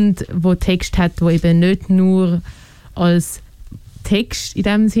und wo Text hat, wo eben nicht nur als Text in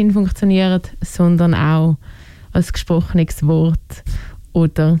dem Sinn funktioniert, sondern auch als gesprochenes Wort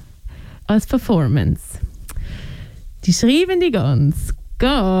oder als Performance. Die schreibende Gans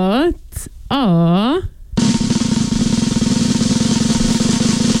geht an...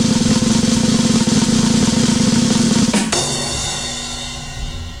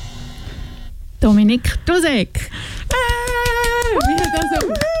 Dominik Dusek.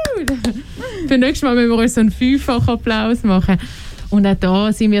 Für nächstes Mal müssen wir uns so einen 5-fachen Applaus machen. Und auch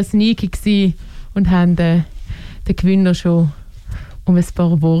da sind wir sneaky gewesen und haben den Gewinner schon um ein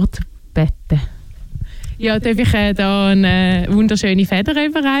paar Worte gebeten. Ja, darf ich da eine wunderschöne Feder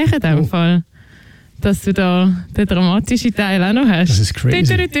überreichen, in dem Fall? Dass du da den dramatischen Teil auch noch hast. Das ist crazy.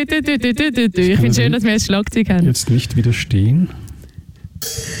 Ich finde schön, dass wir ein Schlagzeug haben. Jetzt nicht widerstehen.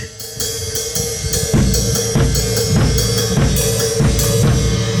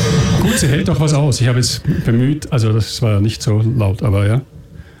 Gut, sie hält doch was aus. Ich habe jetzt bemüht, also das war ja nicht so laut, aber ja.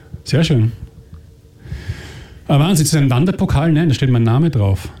 Sehr schön. Aber Wahnsinn, ist das ein Wanderpokal? Nein, da steht mein Name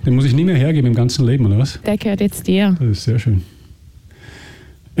drauf. Den muss ich nie mehr hergeben im ganzen Leben, oder was? Der gehört jetzt dir. Das ist sehr schön.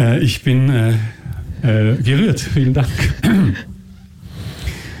 Ich bin gerührt. Vielen Dank.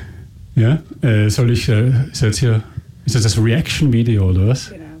 Ja, soll ich, ist das Reaction-Video oder was?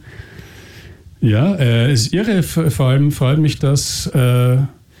 Genau. Ja, es ist irre, vor allem freut mich, dass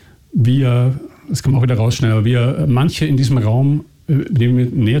wir, das kann man auch wieder rausschneiden, aber wir manche in diesem Raum, mit denen wir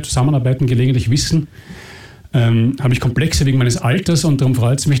näher zusammenarbeiten, gelegentlich wissen, habe ich Komplexe wegen meines Alters und darum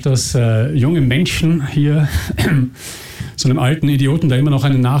freut es mich, dass junge Menschen hier so einem alten Idioten, der immer noch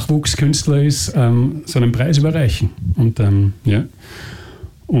ein Nachwuchskünstler ist, so einen Preis überreichen. Und ja.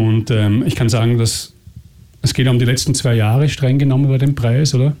 Und ich kann sagen, dass es geht um die letzten 2 Jahre streng genommen bei dem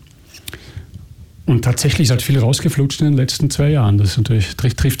Preis, oder? Und tatsächlich ist halt viel rausgeflutscht in den letzten 2 Jahren. Das ist natürlich,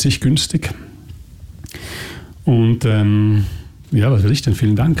 trifft sich günstig. Und ja, was will ich denn?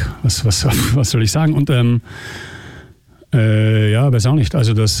 Vielen Dank. Was soll ich sagen? Und ja, weiß auch nicht.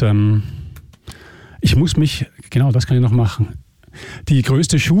 Also ich muss mich, genau, das kann ich noch machen. Die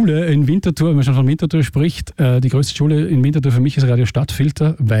größte Schule in Winterthur, wenn man schon von Winterthur spricht, die größte Schule in Winterthur für mich ist Radio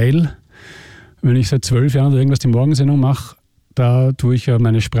Stadtfilter, weil, wenn ich seit 12 Jahren oder irgendwas die Morgensendung mache, da tue ich ja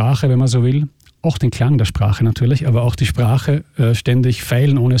meine Sprache, wenn man so will, auch den Klang der Sprache natürlich, aber auch die Sprache ständig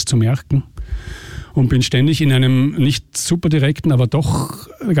feilen, ohne es zu merken. Und bin ständig in einem nicht super direkten, aber doch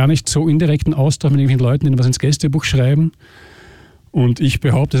gar nicht so indirekten Austausch mit irgendwelchen Leuten, die was ins Gästebuch schreiben. Und ich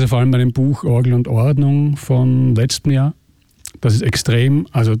behaupte, also vor allem bei dem Buch Orgel und Ordnung von letztem Jahr, das ist extrem,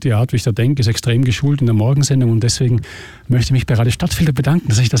 also die Art, wie ich da denke, ist extrem geschult in der Morgensendung und deswegen möchte ich mich bei Radio Stadtfilter bedanken,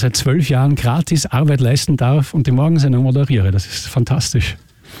 dass ich da seit 12 Jahren gratis Arbeit leisten darf und die Morgensendung moderiere. Das ist fantastisch.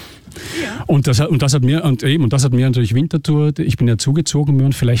 Ja. Und das hat mir natürlich Winterthur, ich bin ja zugezogen, wie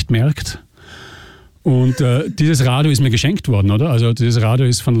man vielleicht merkt. Und dieses Radio ist mir geschenkt worden, oder? Also dieses Radio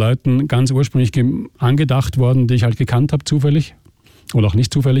ist von Leuten ganz ursprünglich angedacht worden, die ich halt gekannt habe, zufällig. Oder auch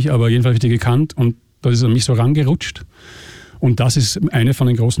nicht zufällig, aber jedenfalls habe ich die gekannt und das ist an mich so rangerutscht. Und das ist eine von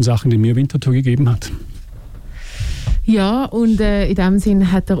den großen Sachen, die mir Winterthur gegeben hat. Ja, und in dem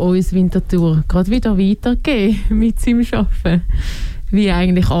Sinn hat er uns Winterthur gerade wieder weitergegeben mit seinem Arbeiten. Wie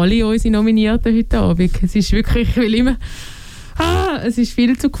eigentlich alle unsere Nominierten heute Abend. Es ist wirklich, ich will immer... es ist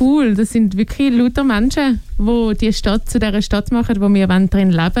viel zu cool. Das sind wirklich lauter Menschen, die die Stadt zu dieser Stadt machen, wo wir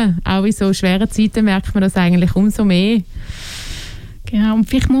drin leben. Auch in so schweren Zeiten merkt man das eigentlich umso mehr. Genau, und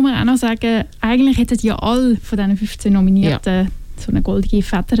vielleicht muss man auch noch sagen, eigentlich hätten ja alle von diesen 15 Nominierten so eine goldige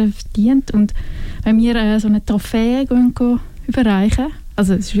Feder verdient. Und wenn wir so eine Trophäe gehen überreichen,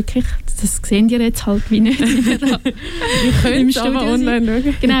 also es ist wirklich, das sehen ihr jetzt halt wie nicht. Ihr könnt es aber online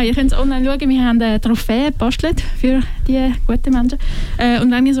schauen. Genau, ihr könnt es online schauen. Wir haben eine Trophäe gebastelt für die guten Menschen.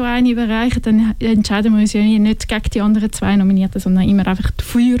 Und wenn wir so eine überreichen, dann entscheiden wir uns ja nicht gegen die anderen 2 Nominierten, sondern immer einfach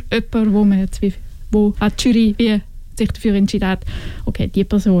für jemanden, wo auch die Jury sich dafür entschieden hat, okay, die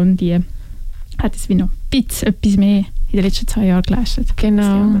Person, die hat jetzt wie noch etwas mehr in den letzten 2 Jahren geleistet.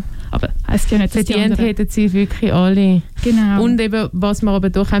 Genau. Aber heisst ja nicht, dass verdient hätten sie wirklich alle. Genau. Und eben, was man aber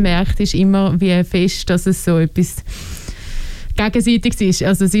doch auch merkt, ist immer, wie fest, dass es so etwas Gegenseitiges ist.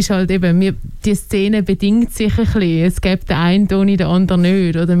 Also es ist halt eben, die Szene bedingt sich ein bisschen. Es gibt den einen ohne den anderen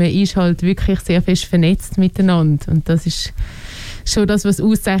nicht. Oder man ist halt wirklich sehr fest vernetzt miteinander. Und das ist schon das, was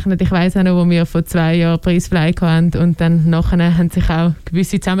auszeichnet. Ich weiss auch noch, wo wir vor 2 Jahren Preisverleihung hatten und dann nachher haben sich auch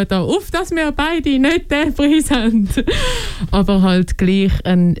gewisse zusammengetan, auf dass wir beide nicht den Preis haben. Aber halt gleich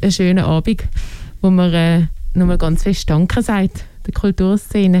ein schöner Abend, wo man nochmal ganz fest Danke sagt, der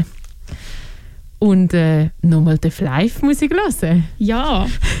Kulturszene. Und nochmal die Live-Musik hören. Ja.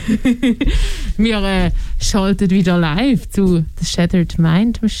 Wir schalten wieder live zu The Shattered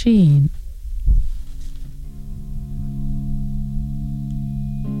Mind Machine.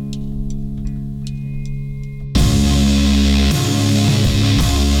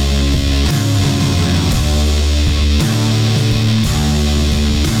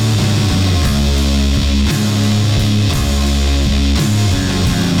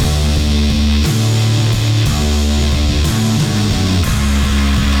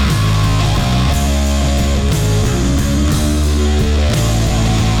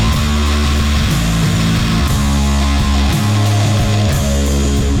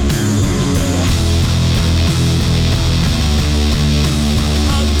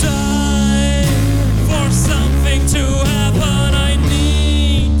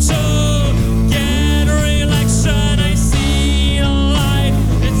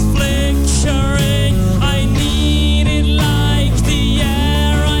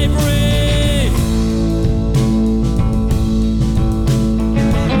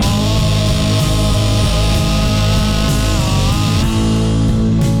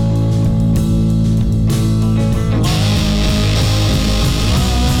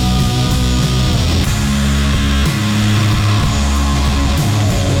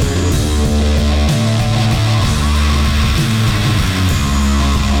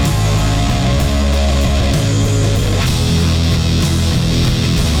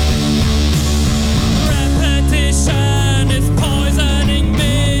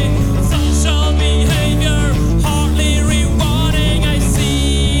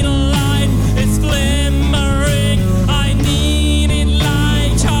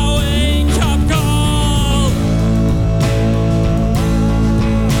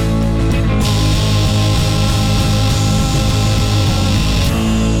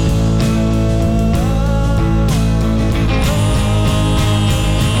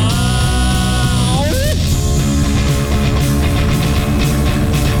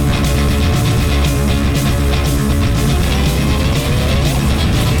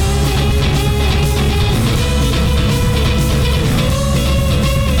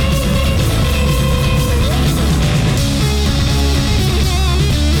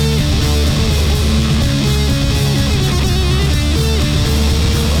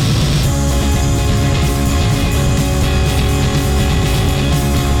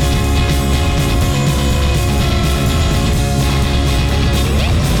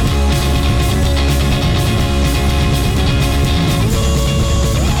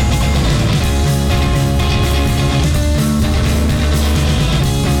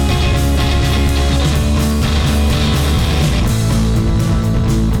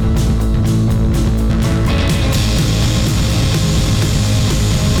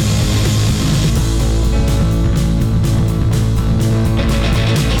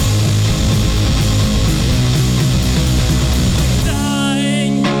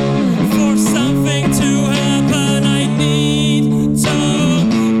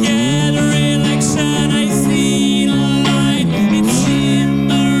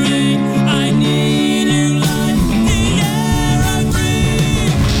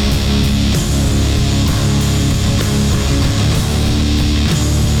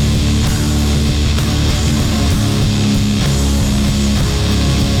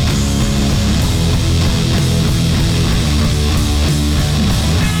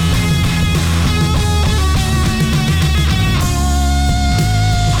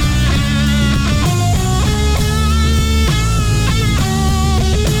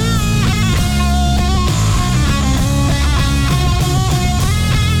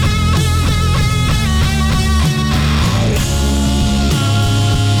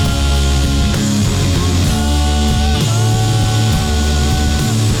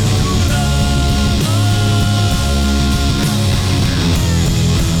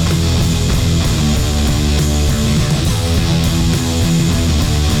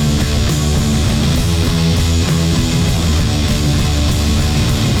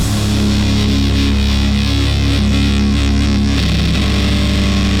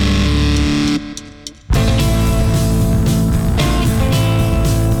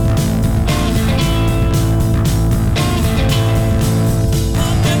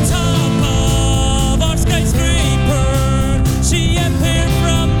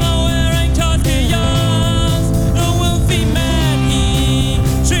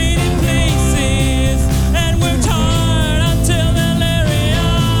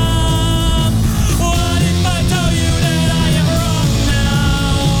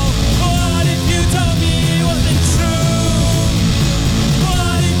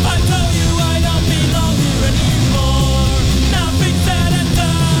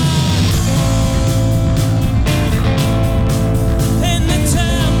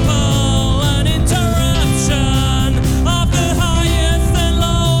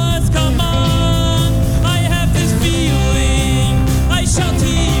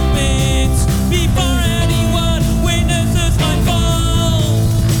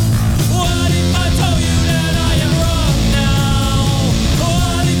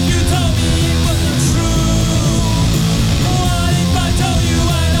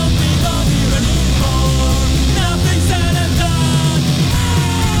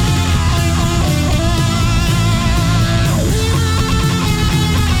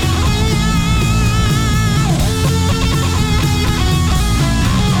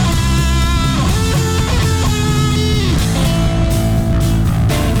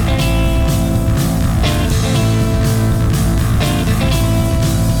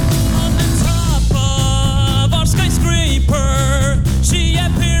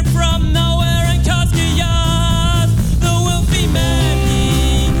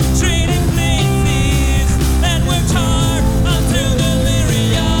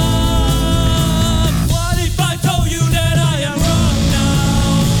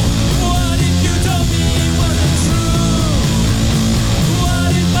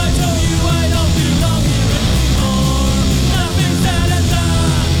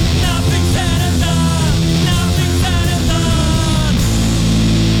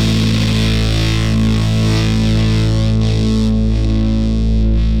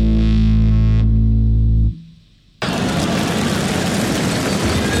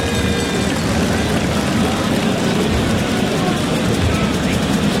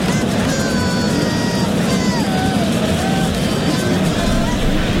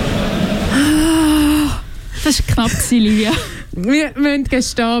 Das war knapp, Livia. Wir müssen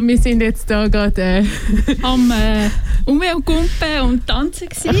gestehen, wir sind jetzt da gerade am Umweltgumpen und Tanzen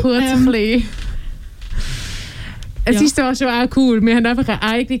gewesen. Kurz ein bisschen. Es ist zwar schon auch cool, wir haben einfach eine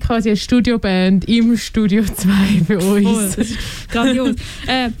eigene quasi eine Studioband im Studio 2 bei uns. Oh, das ist grandios.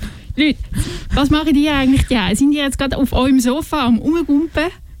 Leute, was machen die eigentlich? Sind die jetzt gerade auf eurem Sofa am Umgumpen,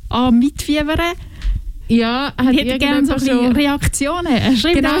 am Mitfiebern? Ja, ich hätte gerne so ein Reaktionen.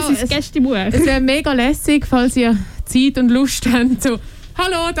 Schreibt uns ins Gästebuch. Es wäre mega lässig, falls ihr Zeit und Lust habt. So,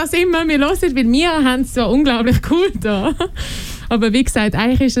 hallo, da sind wir hören, weil wir haben es so unglaublich cool da. Aber wie gesagt,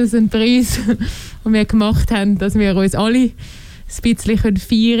 eigentlich ist es ein Preis, den wir gemacht haben, dass wir uns alle ein bisschen feiern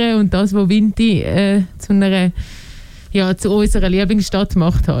können und das, was Vinti zu unserer Lieblingsstadt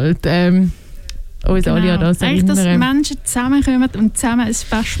macht halt. Uns alle an das eigentlich, dass Menschen zusammenkommen und zusammen ein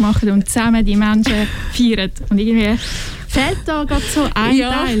Fest machen und zusammen die Menschen feiern. Und irgendwie fehlt da gerade so ein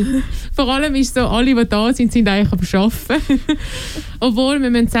Teil. Vor allem ist so, alle, die da sind eigentlich am Arbeiten. Obwohl, wir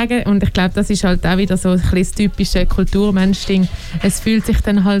müssen sagen, und ich glaube, das ist halt auch wieder so ein bisschen das typische Kulturmensch-Ding, es fühlt sich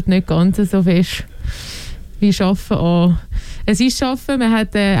dann halt nicht ganz so fest wie Arbeiten an. Es ist Arbeiten, man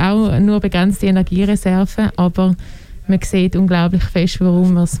hat auch nur begrenzte Energiereserven, aber man sieht unglaublich fest,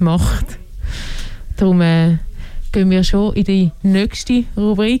 warum man es macht. Darum gehen wir schon in die nächste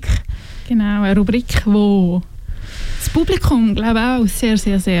Rubrik. Genau, eine Rubrik, wo das Publikum, glaube ich, auch sehr,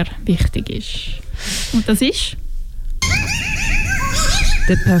 sehr, sehr wichtig ist. Und das ist?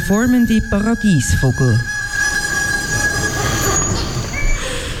 Der performende Paradiesvogel.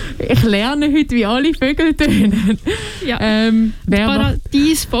 Ich lerne heute, wie alle Vögel tönen. Ja,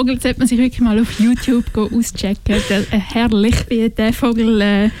 Paradiesvogel sollte man sich wirklich mal auf YouTube auschecken. Herrlich, wie der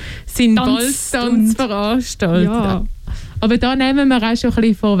Vogel seinen Balztanz veranstaltet. Ja. Aber da nehmen wir auch schon ein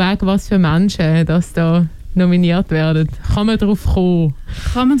bisschen vorweg, was für Menschen das da nominiert werden. Kann man darauf kommen?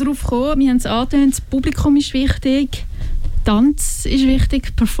 Kann man darauf kommen. Wir haben es angetönt, das Publikum ist wichtig, Tanz ist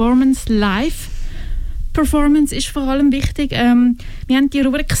wichtig, Performance live. Performance ist vor allem wichtig. Wir haben die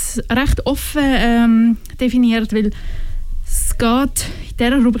Rubrik recht offen definiert, weil es geht in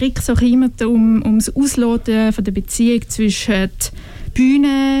dieser Rubrik so immer um das Ausloten von der Beziehung zwischen der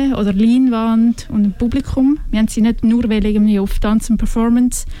Bühne oder Leinwand und dem Publikum. Wir haben sie nicht nur irgendwie auf Tanz und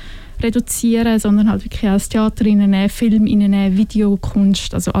Performance reduzieren, sondern halt wirklich als Theater reinnehmen, Film reinnehmen,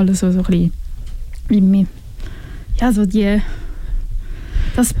 Videokunst, also alles so ein bisschen so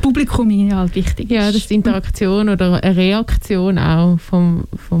das Publikum halt wichtig ist. Ja, dass die Interaktion oder eine Reaktion auch vom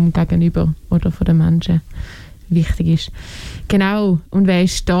Gegenüber oder von den Menschen wichtig ist. Genau. Und wer war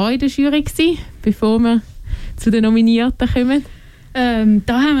da in der Jury gewesen, bevor wir zu den Nominierten kommen?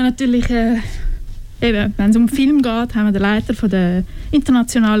 Da haben wir natürlich, wenn es um Film geht, haben wir den Leiter von der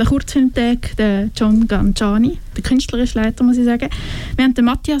internationalen Kurzfilmthek, den John Ganciani, der künstlerische Leiter, muss ich sagen. Wir haben den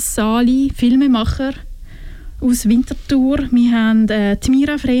Matthias Sali, Filmemacher aus Winterthur. Wir haben die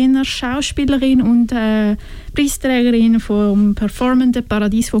Mira Frehner, Schauspielerin und Preisträgerin vom performenden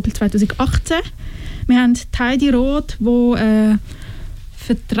Paradiesvogel 2018. Wir haben Heidi Roth, die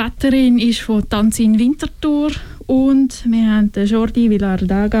Vertreterin ist von Tanz in Winterthur. Und wir haben Jordi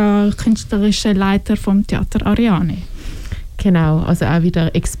Villardaga, künstlerischer Leiter vom Theater Ariane. Genau, also auch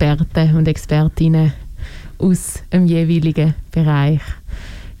wieder Experten und Expertinnen aus dem jeweiligen Bereich.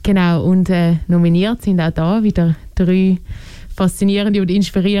 Genau, und nominiert sind auch da wieder 3 faszinierende und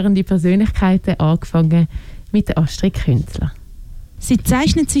inspirierende Persönlichkeiten, angefangen mit der Astrid Künzler. Sie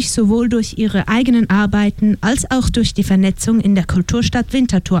zeichnet sich sowohl durch ihre eigenen Arbeiten als auch durch die Vernetzung in der Kulturstadt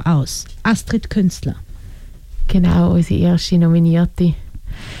Winterthur aus. Astrid Künzler. Genau, unsere erste Nominierte.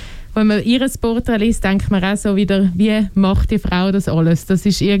 Wenn man ihr Porträt liest, denkt man auch so wieder, wie macht die Frau das alles? Das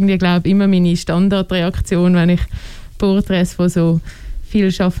ist irgendwie, glaube ich, immer meine Standardreaktion, wenn ich Porträts von so viel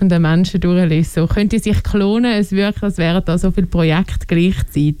schaffenden Menschen durchlese. So, könnte sie sich klonen, es wirkt, als wären da so viele Projekte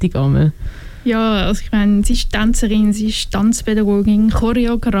gleichzeitig. Ja, also ich meine, sie ist Tänzerin, sie ist Tanzpädagogin,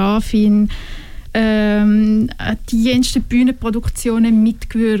 Choreografin, die jensten Bühnenproduktionen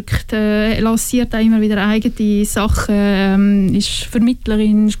mitgewirkt, lanciert auch immer wieder eigene Sachen, ist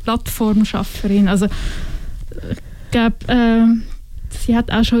Vermittlerin, ist Plattformschafferin. Also ich glaube, sie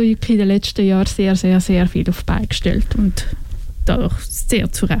hat auch schon in den letzten Jahren sehr, sehr, sehr viel auf die Beine gestellt und da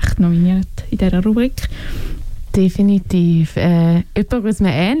sehr zu Recht nominiert in dieser Rubrik. Definitiv. Jemand aus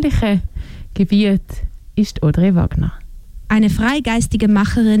einem ähnlichen Gebiet ist Audrey Wagner. Eine freigeistige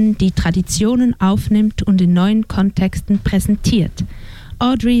Macherin, die Traditionen aufnimmt und in neuen Kontexten präsentiert.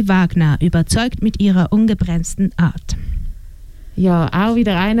 Audrey Wagner überzeugt mit ihrer ungebremsten Art. Ja, auch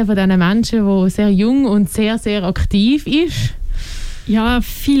wieder einer von diesen Menschen, der sehr jung und sehr, sehr aktiv ist. Ja,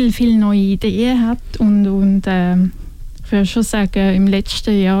 viel neue Ideen hat und ich würde schon sagen, im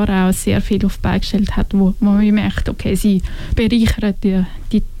letzten Jahr auch sehr viel auf die Beine gestellt hat, wo man merkt, okay, sie bereichern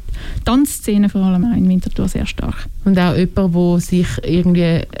die Tanzszene vor allem auch in Winterthur sehr stark. Und auch jemand, der sich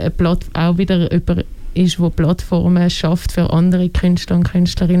irgendwie auch wieder jemand ist, der Plattformen schafft für andere Künstler und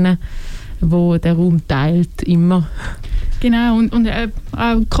Künstlerinnen, wo der Raum teilt immer. Genau, und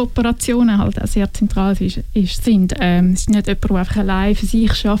auch Kooperationen halt auch sehr zentral sind. Es ist nicht jemand, der einfach allein für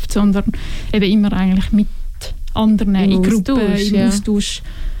sich schafft, sondern eben immer eigentlich mit anderen in Gruppen, im Austausch.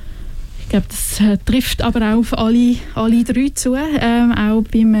 Ich glaube, das trifft aber auch auf alle drei zu, auch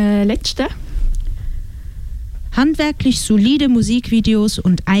beim letzten. Handwerklich solide Musikvideos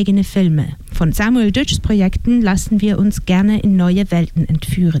und eigene Filme. Von Samuel Dütschs Projekten lassen wir uns gerne in neue Welten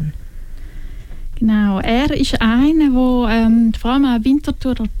entführen. Genau, er ist einer, der vor allem auch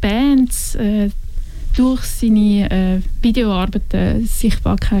Winterthurer Bands durch seine Videoarbeiten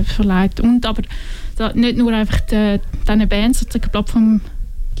Sichtbarkeit verleiht. Und aber nicht nur einfach diesen Bands sozusagen eine Plattform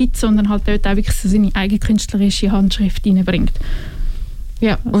gibt, sondern halt dort auch wirklich so seine eigene künstlerische Handschrift reinbringt.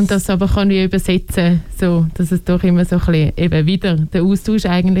 Ja, und das aber kann ich übersetzen, so, dass es doch immer so ein bisschen eben wieder der Austausch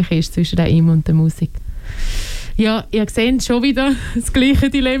eigentlich ist zwischen ihm und der Musik. Ja, ihr seht schon wieder das gleiche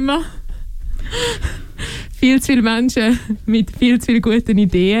Dilemma. Viel zu viele Menschen mit viel zu vielen guten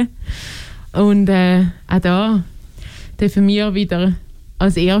Ideen. Und auch da dürfen wir wieder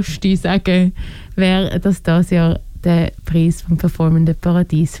als Erste sagen, wer das Jahr den Preis vom performenden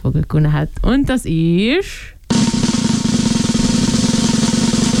Paradiesvogel gewonnen hat. Und das ist...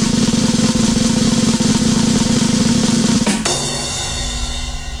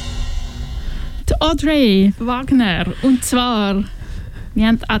 Audrey Wagner. Und zwar, wir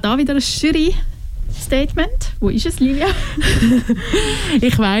haben auch hier wieder ein Jury-Statement. Wo ist es, Livia?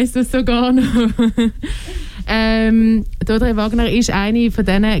 Ich weiss das sogar noch. Audrey Wagner ist eine von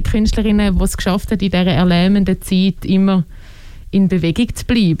diesen Künstlerinnen, die es geschafft hat, in dieser erlähmenden Zeit immer in Bewegung zu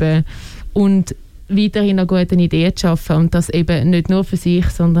bleiben und weiterhin eine gute Idee zu schaffen. Und das eben nicht nur für sich,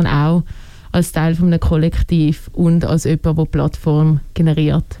 sondern auch als Teil von einem Kollektiv und als jemand, der Plattform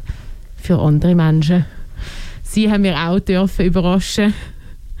generiert für andere Menschen. Sie haben wir auch dürfen überraschen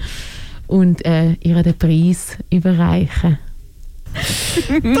und ihr den Preis überreichen.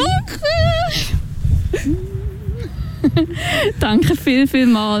 Danke! Danke viel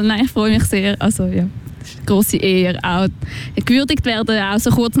mal. Nein, ich freue mich sehr. Also ja, das ist eine grosse Ehre, auch gewürdigt werden, auch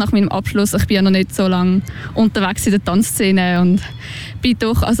so kurz nach meinem Abschluss. Ich bin ja noch nicht so lange unterwegs in der Tanzszene und bin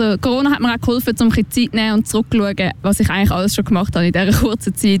doch, also Corona hat mir auch geholfen, um ein bisschen Zeit zu nehmen und zurückzuschauen, was ich eigentlich alles schon gemacht habe in dieser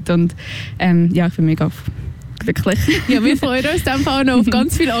kurzen Zeit und ja, ich bin mega glücklich. Ja, wir freuen uns dann auch noch auf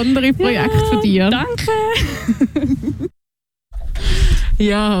ganz viele andere Projekte von dir. Danke!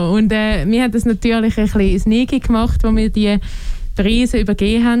 Ja, und wir haben das natürlich ein bisschen ins Nigi gemacht, wo wir die Preise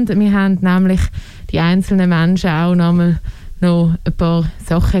übergeben haben. Wir haben nämlich die einzelnen Menschen auch noch ein paar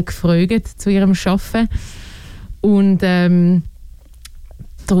Sachen gefragt zu ihrem Arbeiten. Und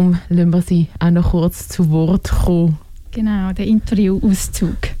darum lassen wir sie auch noch kurz zu Wort kommen. Genau, der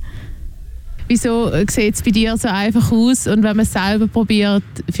Interviewauszug. Wieso sieht es bei dir so einfach aus und wenn man es selber probiert,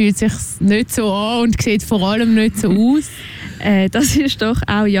 fühlt es sich nicht so an und sieht vor allem nicht so aus? Das ist doch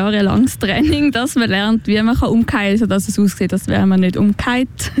auch jahrelanges Training, dass man lernt, wie man umkehren kann, sodass es aussieht, als wäre man nicht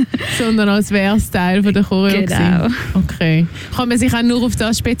umgekehrt. Sondern als wäre es Teil von der Choreo. Genau. Okay. Kann man sich auch nur auf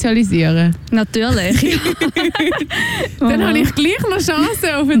das spezialisieren? Natürlich. Dann habe ich gleich noch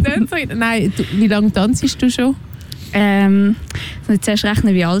Chance auf den Tänzer. Nein, wie lange tanzst du schon? Jetzt erst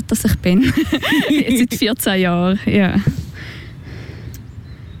rechnen, wie alt ich bin. Seit 14 Jahren, ja.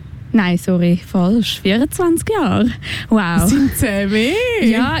 Nein, sorry, falsch. 24 Jahre. Wow. Sind 10 mehr?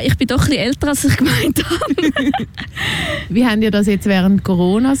 Ja, ich bin doch ein bisschen älter, als ich gemeint habe. Wie habt ihr das jetzt während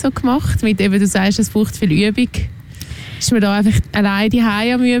Corona so gemacht? Mit eben, du sagst, es braucht viel Übung. Ist man da einfach alleine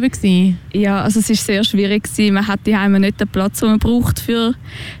daheim am Üben gewesen? Ja, also es war sehr schwierig gewesen. Man hat daheim nicht den Platz, den man braucht für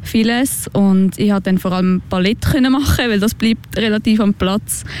vieles. Und ich konnte dann vor allem Ballett machen, weil das bleibt relativ am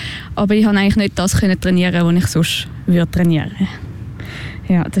Platz. Aber ich konnte eigentlich nicht das trainieren, was ich sonst trainieren würde.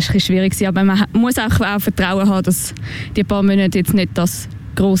 Ja, das war ein bisschen schwierig, aber man muss auch Vertrauen haben, dass die paar Monate jetzt nicht das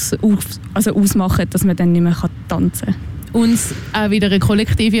grosse ausmachen, dass man dann nicht mehr tanzen kann. Und auch wieder eine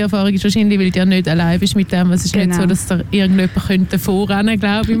kollektive Erfahrung ist wahrscheinlich, weil du ja nicht allein bist mit dem. Es ist nicht so, dass da irgendjemand könnte vorrennen,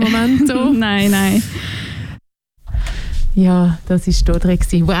 glaube ich, im Moment so. Nein. Ja, das war Audrey,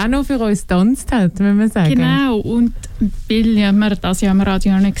 die auch noch für uns getanzt hat, muss man sagen. Genau, und weil man das ja am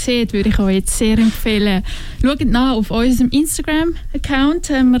Radio nicht sieht, würde ich euch jetzt sehr empfehlen, schaut nach auf unserem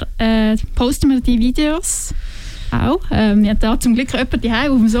Instagram-Account, posten wir die Videos. auch. Wir haben da zum Glück jemanden daheim,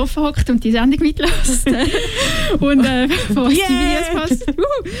 der auf dem Sofa hockt und die Sendung mitlässt. Und von uns die Videos passt.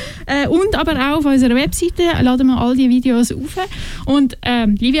 Und aber auch auf unserer Webseite laden wir all die Videos auf. Und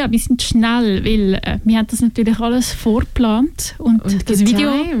Livia, wir sind schnell, weil wir haben das natürlich alles vorgeplant. Und das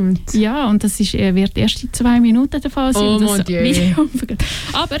Video, ja, und das ist, wird erst in 2 Minuten der Fall sein. Oh das mon Dieu. Video.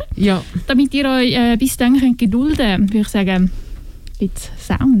 Aber damit ihr euch bis dann könnt gedulden, würde ich sagen, gibt's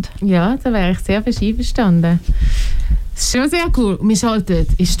Sound. Ja, da wäre ich sehr einverstanden. Das ist schon sehr cool. Wir schalten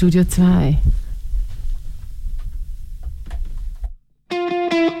in Studio 2.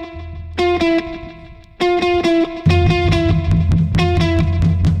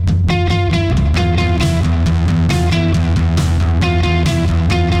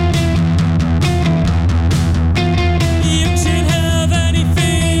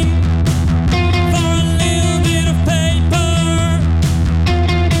 Paper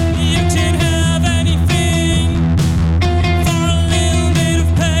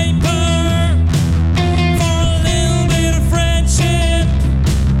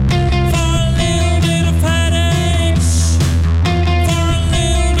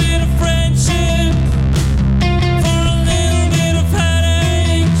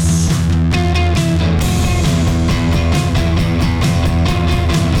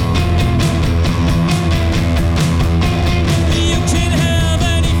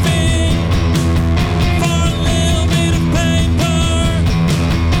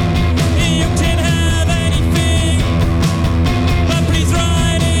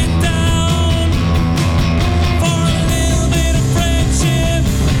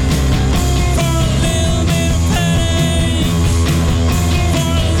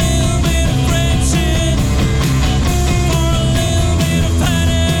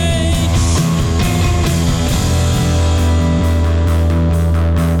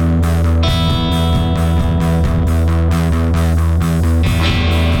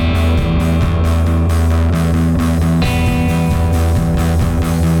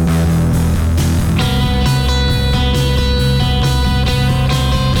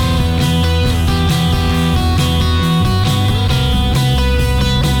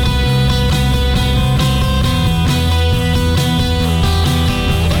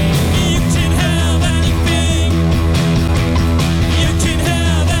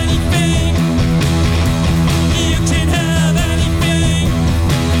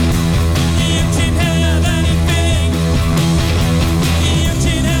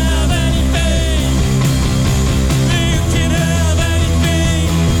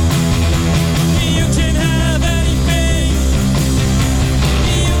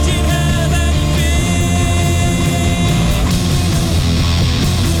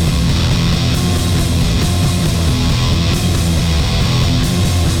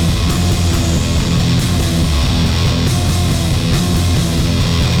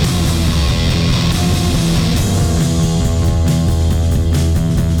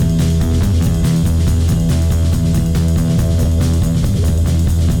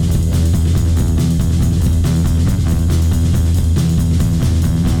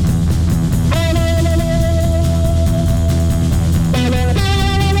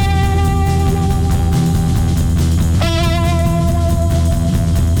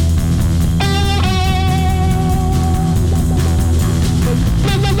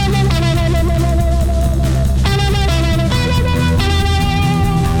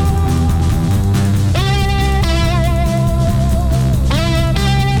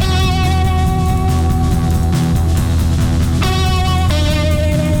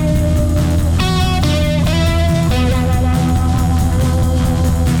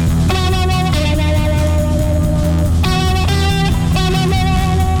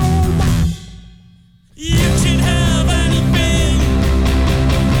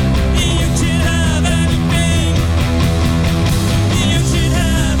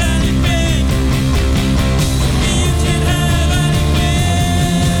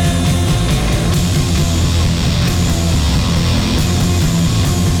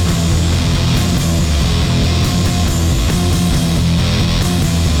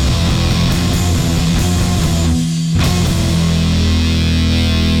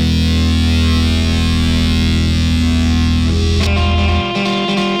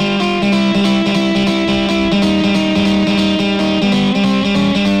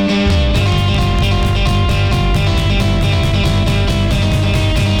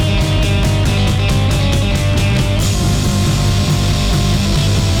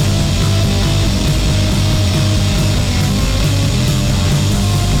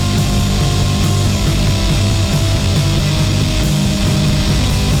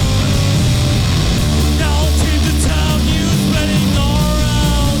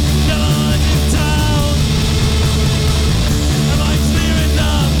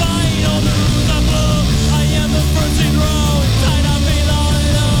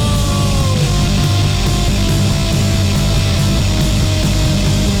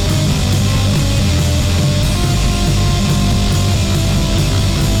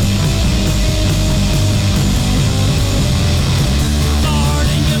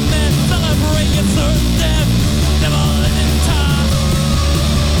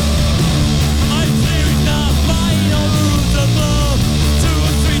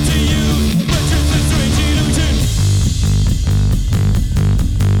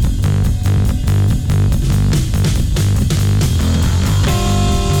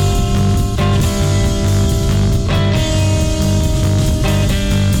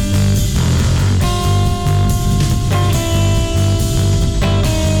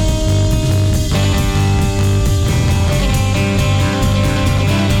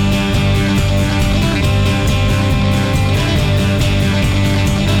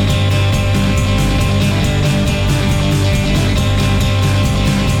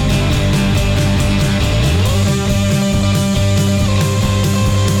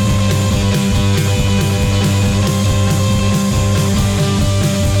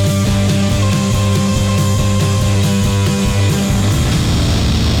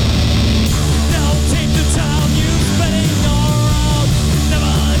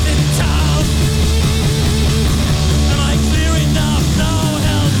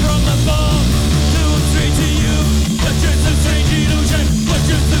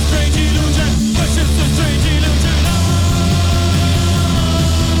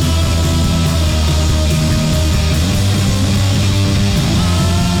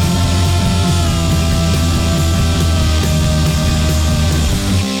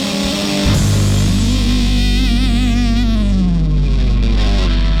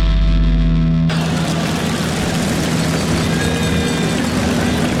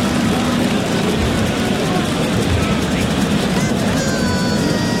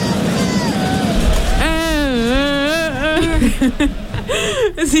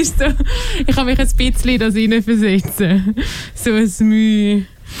Es ist so, ich kann mich ein bisschen das hineinversetzen. So ein Mühe.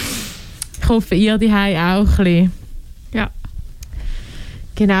 Ich hoffe, ihr daheim auch ein bisschen. Ja.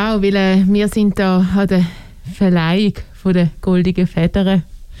 Genau, weil wir sind da an der Verleihung von der goldenen Federn.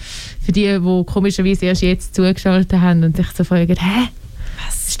 Für die komischerweise erst jetzt zugeschaltet haben und sich so fragen,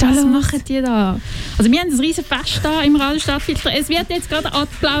 Was machen die da? Also wir haben ein riesen Fest da im Radio Stadtfilter. Es wird jetzt gerade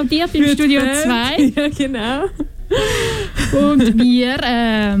applaudiert im Studio 2. Ja, genau. Und wir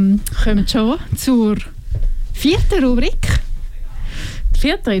kommen schon zur 4. Rubrik.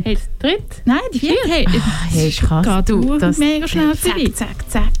 Dritt? Nein, die 4. Hey, krass. Du, das mega schnell.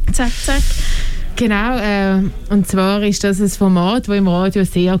 Zack. Genau, und zwar ist das ein Format, das im Radio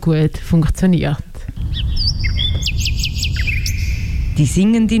sehr gut funktioniert. Die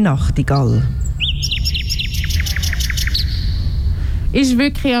singende Nachtigall. Ist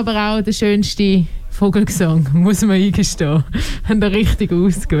wirklich aber auch der schönste Vogelgesang, muss man eingestehen. Haben da richtig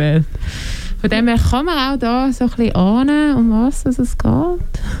ausgewählt. Von dem her kann man auch da so ein bisschen ahnen, um was es geht.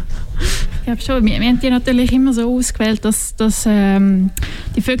 Ich glaube schon. Wir haben die natürlich immer so ausgewählt, dass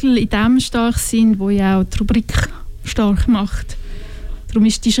die Vögel in dem stark sind, wo ja auch die Rubrik stark macht. Darum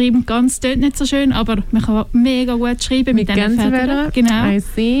ist die Schreibung ganz dort nicht so schön, aber man kann mega gut schreiben mit diesen Federn. Genau. I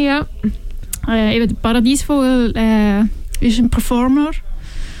see, ja. Eben der Paradiesvogel ist ein Performer.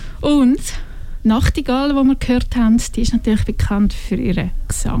 Und Nachtigall, die wir gehört haben, die ist natürlich bekannt für ihren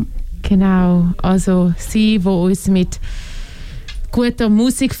Gesang. Genau, also sie, die uns mit guter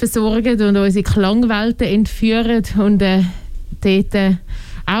Musik versorgen und unsere Klangwelten entführen und dort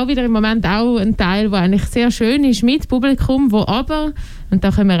auch wieder im Moment auch ein Teil, der eigentlich sehr schön ist mit Publikum, wo aber, und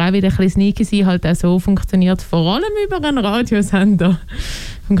da können wir auch wieder ein bisschen sneaky sein, halt auch so funktioniert, vor allem über einen Radiosender,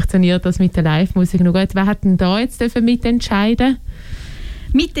 funktioniert das mit der Live-Musik noch gut. Wer hat denn da jetzt mitentscheiden?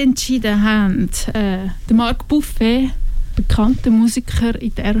 Mitentschieden haben der Marc Buffet, bekannter Musiker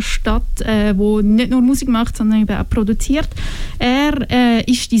in dieser Stadt, der nicht nur Musik macht, sondern eben auch produziert. Er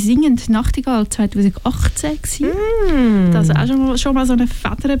ist die singende Nachtigall 2018 gewesen. Da hat er auch schon mal so eine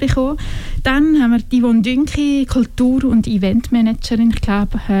Feder bekommen. Dann haben wir die Yvonne Dünki, Kultur- und Eventmanagerin. Ich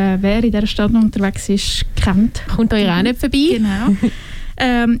glaube, wer in dieser Stadt unterwegs ist, kennt. Kommt euch auch nicht vorbei. Genau.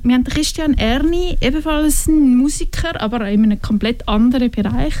 Wir haben Christian Erni, ebenfalls ein Musiker, aber in einem komplett anderen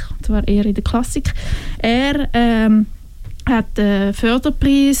Bereich, und zwar eher in der Klassik. Er hat einen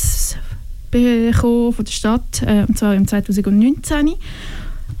Förderpreis bekommen von der Stadt, und zwar im 2019.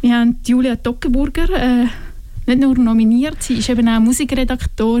 Wir haben Julia Toggenburger nicht nur nominiert, sie ist eben auch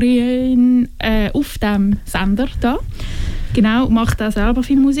Musikredaktorin auf dem Sender da. Genau, macht auch selber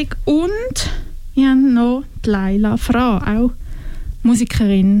viel Musik. Und wir haben noch die Laila Fra, auch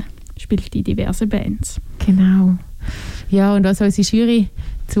Musikerin, spielt in diversen Bands. Genau. Ja, und was unsere Jury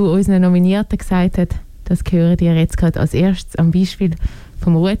zu unseren Nominierten gesagt hat, das hören ihr jetzt gerade als erstes am Beispiel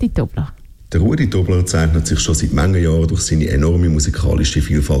vom Rudi Dobler. Der Rudi Dobler zeichnet sich schon seit manchen Jahren durch seine enorme musikalische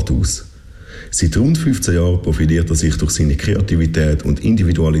Vielfalt aus. Seit rund 15 Jahren profiliert er sich durch seine Kreativität und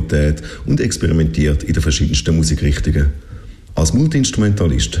Individualität und experimentiert in den verschiedensten Musikrichtungen. Als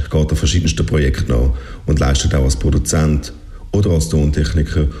Multi-Instrumentalist geht er verschiedensten Projekten nach und leistet auch als Produzent oder als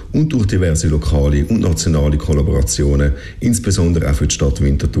Tontechniker und durch diverse lokale und nationale Kollaborationen, insbesondere auch für die Stadt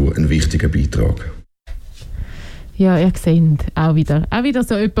Winterthur, einen wichtigen Beitrag. Ja, ihr seht, auch wieder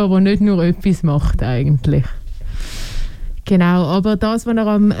so jemand, der nicht nur etwas macht eigentlich. Genau, aber das, was er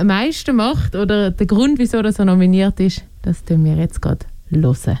am meisten macht, oder der Grund, wieso er nominiert ist, das tun wir jetzt gerade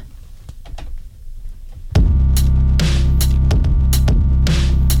hören.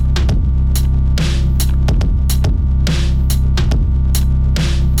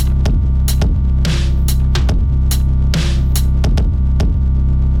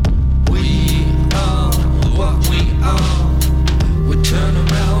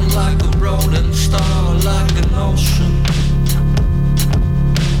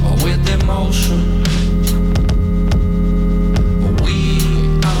 We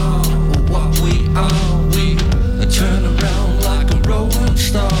are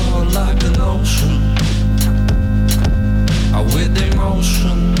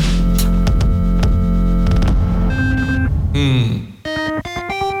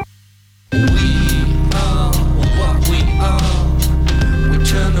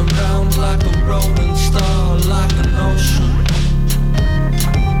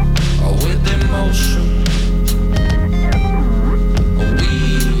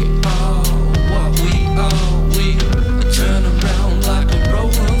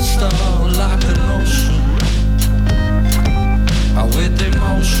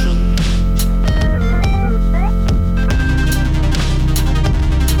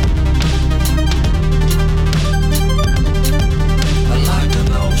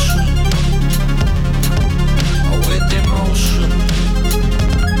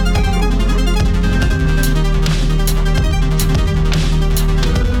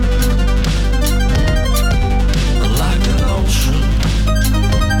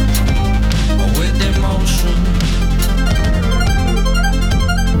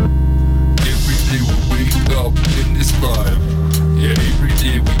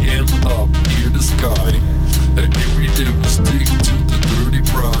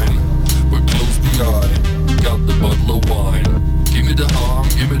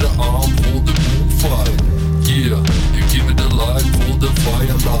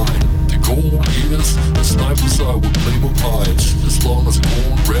I would play my pies. As long as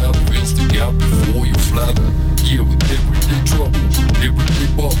corn rap fills the gap before you flatten. Yeah, with everyday trouble, everyday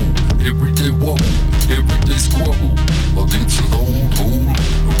bubble, everyday wobble, everyday squabble. But it's an old hole,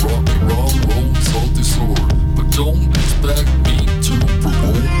 a rocky roll, salty sore. But don't expect me to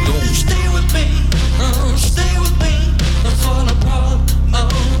promote. Don't stay with me, oh, stay with me. Don't fall apart, oh,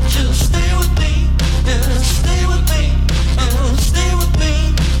 just stay with me. Yeah, stay with me, oh, stay with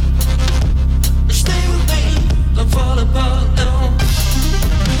me. Stay with me, don't fall apart, no.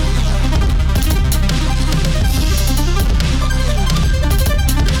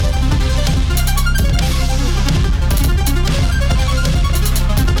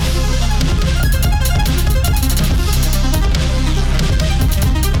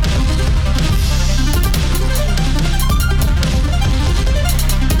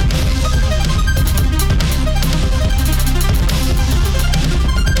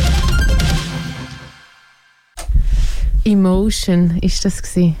 Emotion ist das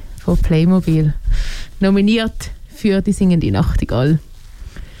gewesen, von Playmobil. Nominiert für die singende Nachtigall.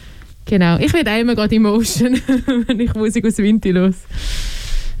 Genau, ich werde einmal gerade Emotion, wenn ich Musik aus Winti los.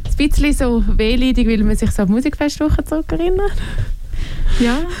 Ein bisschen so wehleidig, weil man sich so an die Musikfestwoche zurückerinnert.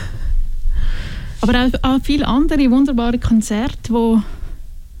 Ja. Aber auch an viele andere wunderbare Konzerte,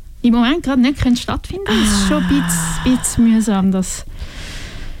 die im Moment gerade nicht stattfinden können. Das ist schon ein bisschen mühsam.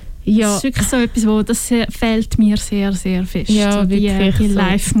 Ja. Das ist wirklich so etwas, das fehlt mir sehr, sehr fest. Ja, so die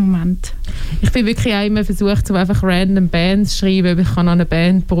Live-Momente. Ich bin wirklich auch immer versucht, so einfach random Bands zu schreiben, aber ich kann an eine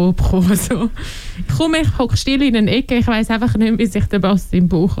Bandprobe kommen. So. Ich hocke still in eine Ecke, ich weiss einfach nicht, wie sich der Bass im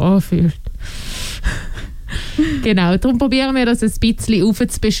Bauch anfühlt. Genau, darum probieren wir das ein bisschen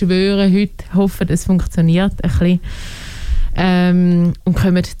aufzubeschwören heute. Hoffen, es funktioniert ein bisschen. Und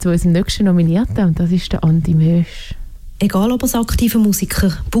kommen zu unserem nächsten Nominierten, und das ist der Andi Mösch. Egal ob als aktiver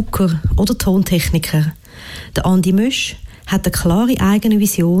Musiker, Booker oder Tontechniker, der Andi Mösch hat eine klare eigene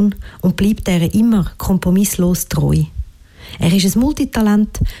Vision und bleibt der immer kompromisslos treu. Er ist ein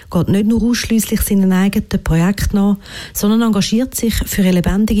Multitalent, geht nicht nur ausschliesslich seinen eigenen Projekten nach, sondern engagiert sich für eine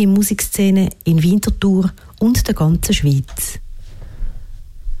lebendige Musikszene in Winterthur und der ganzen Schweiz.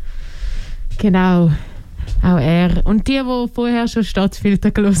 Genau, auch er. Und die vorher schon Stadtfilter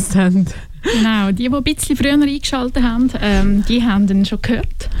gehört haben. Genau, die ein bisschen früher eingeschaltet haben, die haben ihn schon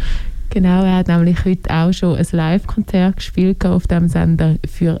gehört. Genau, er hat nämlich heute auch schon ein Live-Konzert gespielt auf dem Sender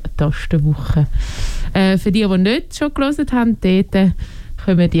für die Tastenwoche. Für die nicht schon gehört haben, dort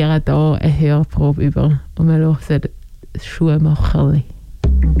kommen die auch hier eine Hörprobe über. Und wir hören das Schuhmacherli.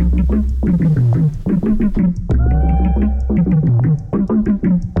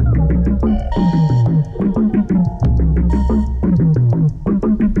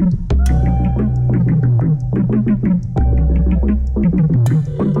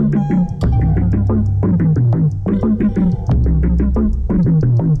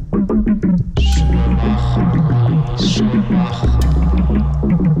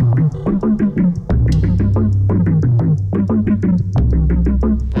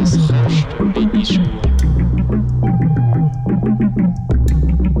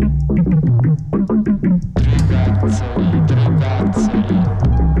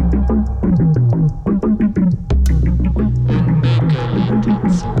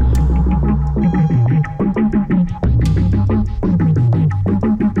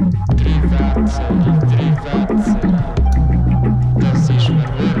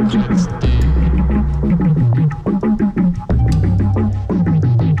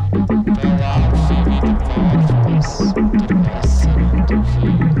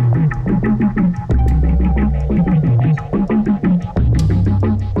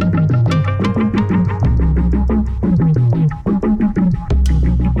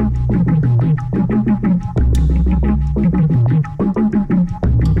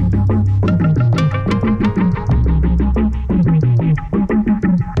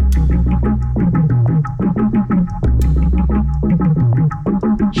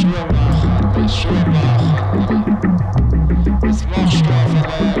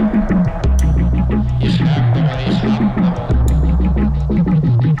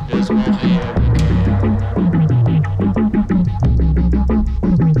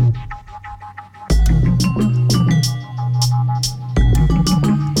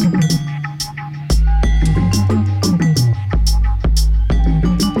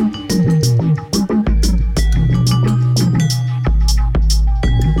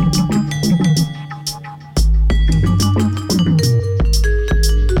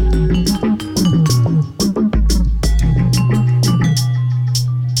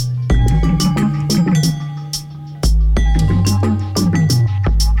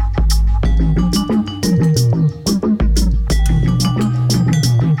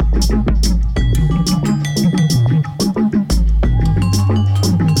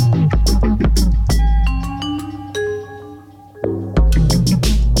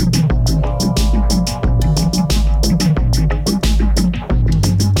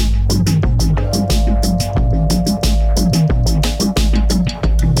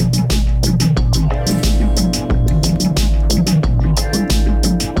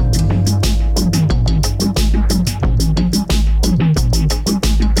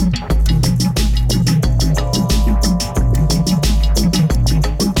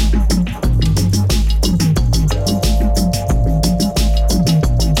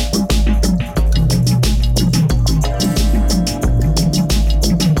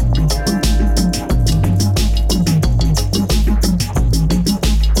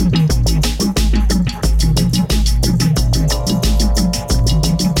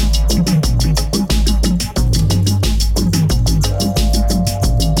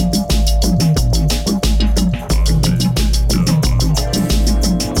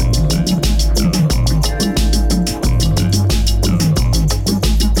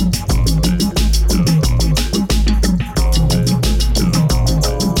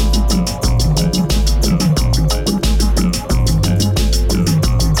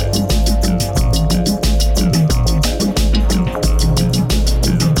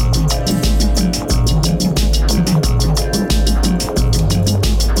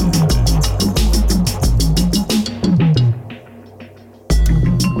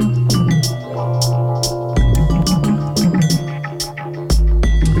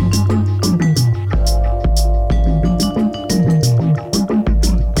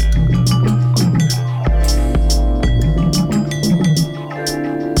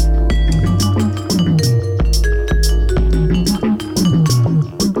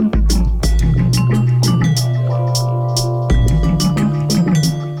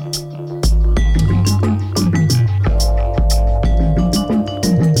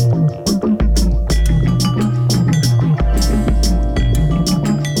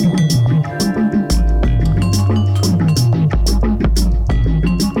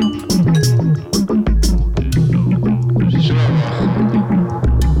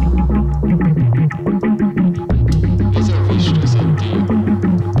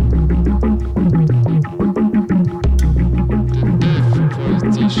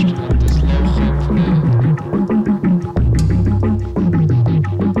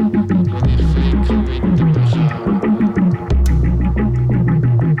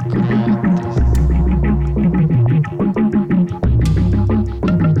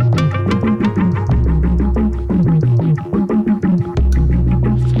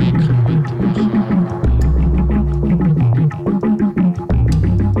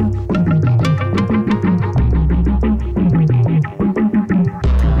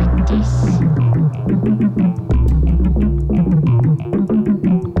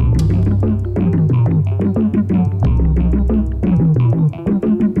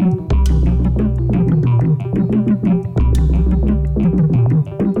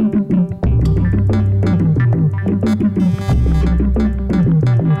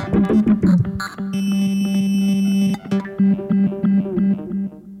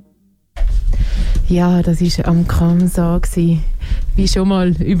 Ja, das war am Kamsa, wie schon mal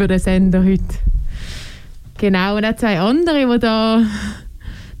über den Sender heute. Genau, und auch 2 andere, die da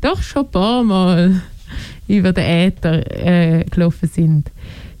doch schon ein paar Mal über den Äther gelaufen sind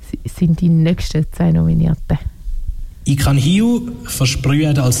die nächsten 2 Nominierten. Ikan Hiu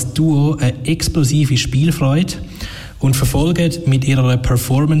versprühen als Duo eine explosive Spielfreude und verfolgen mit ihrer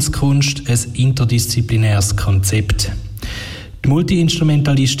Performance-Kunst ein interdisziplinäres Konzept. Die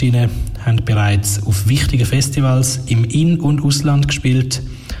Multi-Instrumentalistinnen haben bereits auf wichtigen Festivals im In- und Ausland gespielt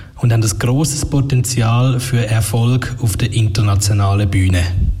und haben ein grosses Potenzial für Erfolg auf der internationalen Bühne.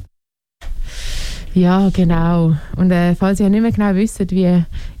 Ja, genau. Und falls ihr nicht mehr genau wisst, wie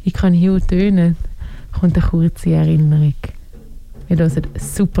Ikan Hiu tönen, kommt eine kurze Erinnerung. Wir hören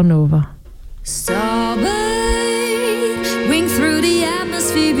Supernova. Starbound, wing through the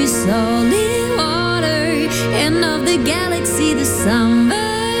atmosphere, be solid water. End of the galaxy, the sunburst.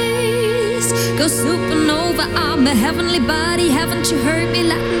 Go supernova, I'm a heavenly body. Haven't you heard me?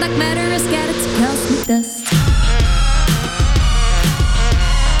 Latin like matter is scattered to cosmic dust.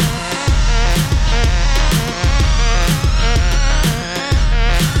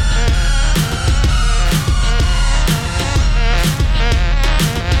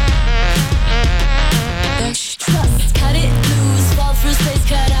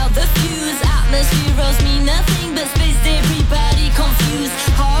 Heroes mean nothing but space, everybody confused.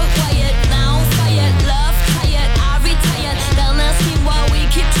 Heart wired, now fired, love tired, I retired. They'll not see why we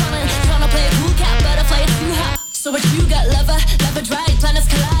keep trying to play a cool cat, butterfly it's too hot. So what you got, lover dry, planets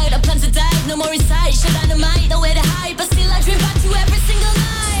collide, our plans to die, no more inside. Shut dynamite, nowhere to hide, but still I dream back to every single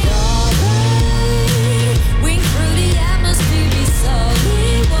night. Starbound, wing through the atmosphere, be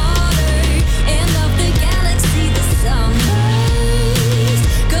solid water. End of the galaxy, the sunrise.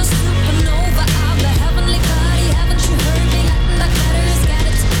 Go supernova.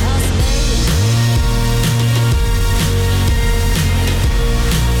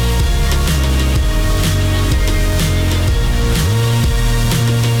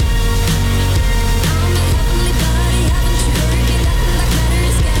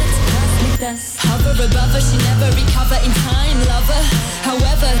 Hover above her, she never recover in time, lover.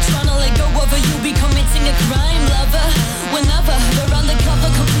 However, trying to let go of her, you'll be committing a crime, lover. Whenever we're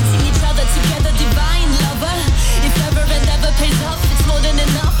undercover, completing each other together, divine, lover. If ever and ever pays off, it's more than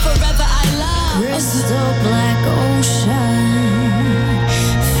enough, forever I love. Crystal black ocean,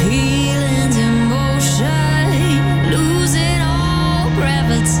 feelings in motion, losing all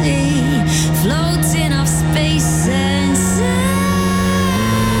gravity, floating off space and time.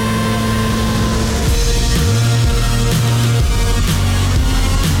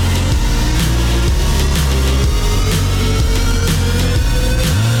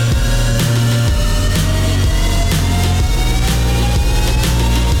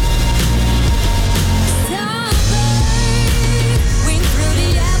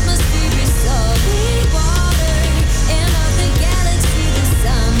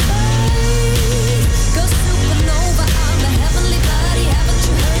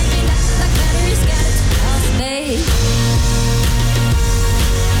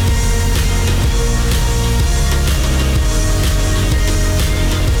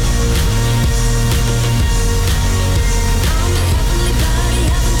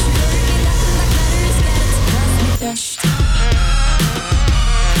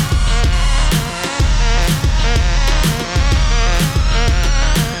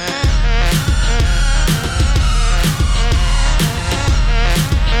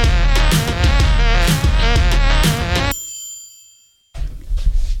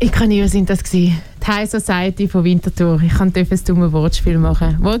 Ikan sind das gewesen. Die High Society von Winterthur. Ich durfte ein dummes Wortspiel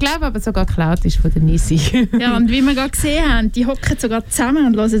machen, das ich glaube aber sogar geklaut ist von der Nissi. Ja, und wie wir gerade gesehen haben, die hocken sogar zusammen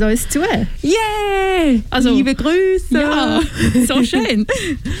und hören uns zu. Yeah! Also, liebe Grüße! Ja, so schön.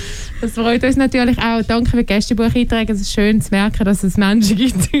 Das freut uns natürlich auch. Danke für die Gästebucheinträge. Es ist schön zu merken, dass es Menschen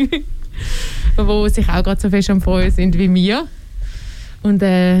gibt, die sich auch gerade so fest am Freuen sind wie wir. Und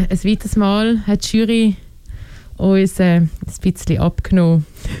ein weiteres Mal hat die Jury uns ein bisschen abgenommen,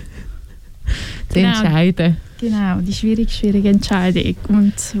 zu entscheiden. Genau, die schwierige Entscheidung.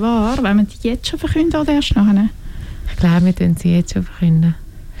 Und zwar, wenn wir die jetzt schon verkünden oder erst nachher? Ich glaube, wir können sie jetzt schon verkünden.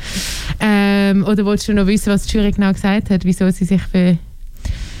 Oder wolltest du noch wissen, was die Jury genau gesagt hat, wieso sie sich für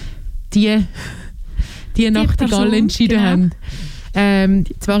die Nachtigall entschieden haben?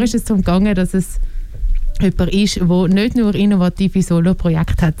 Zwar ist es darum gegangen, dass es jemand ist, der nicht nur innovative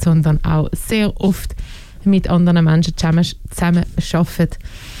Solo-Projekte hat, sondern auch sehr oft mit anderen Menschen zusammen arbeitet.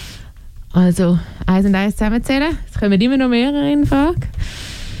 Also 1 und 1 zusammenzählen. Es kommen immer noch mehrere in Frage.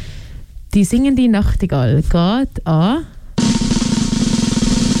 Die singende Nachtigall geht an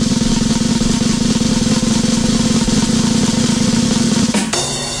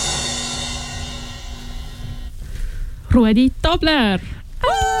Rudi Tobler.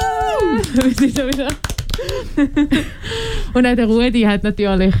 Und auch der Rudi hat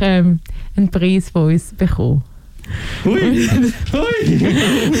natürlich einen Preis von uns bekommen. Ui! Und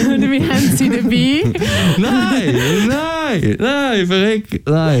wir haben sie dabei. Nein, verreck,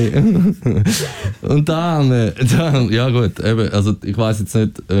 nein. Und dann, ja gut, eben, also ich weiss jetzt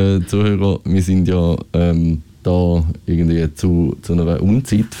nicht, Zuhörer, wir sind ja da irgendwie zu einer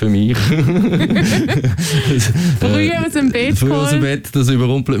Unzeit für mich. Früh aus dem Bett. Früh aus dem Bett, das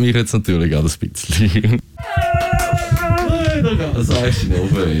überrumpelt mich jetzt natürlich auch ein bisschen. Das sagst du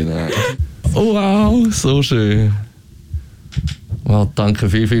noch rein. Oh wow, so schön. Wow, danke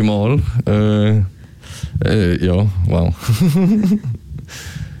vielmals. Ja, wow.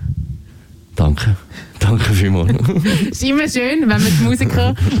 Danke vielmals. Es ist immer schön, wenn man die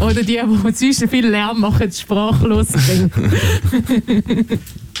Musiker oder die sonst viel Lärm machen, sprachlos bringen.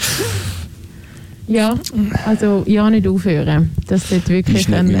 Ja, also ja, nicht aufhören. Das wird wirklich ist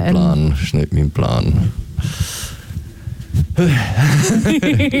nicht mein Plan. Ist nicht mein Plan.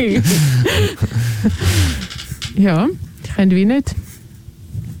 Ja, ich könnte wie nicht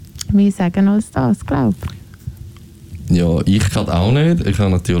mehr sagen als das, glaube ich. Ja, ich kann auch nicht. Ich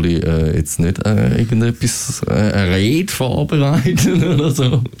habe natürlich jetzt nicht irgendetwas, eine Rede vorbereitet oder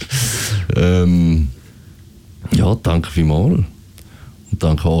so. Ja, danke vielmals. Und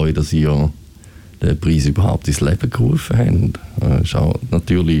danke euch, dass ihr den Preis überhaupt ins Leben gerufen habt.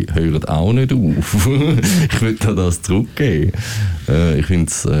 Natürlich hört auch nicht auf. Ich würde das zurückgeben. Ich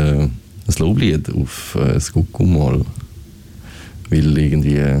finde es ein Loblied auf das Guckumal. Weil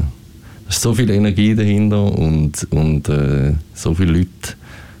irgendwie da ist so viel Energie dahinter und so viele Leute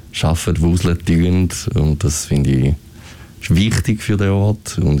arbeiten, wuseln, tun. Und das finde ich ist wichtig für den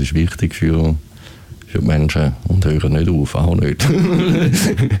Ort und ist wichtig für die Menschen und hören nicht auf, auch nicht.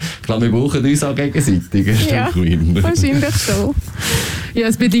 Ich glaube, wir brauchen uns auch gegenseitig. Ja, wahrscheinlich so. Ja,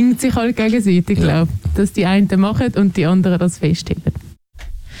 es bedingt sich halt gegenseitig, glaube ich. Dass die einen machen und die anderen das festheben.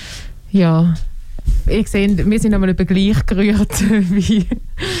 Ja, ich sehe, wir sind einmal über gleich gerührt wie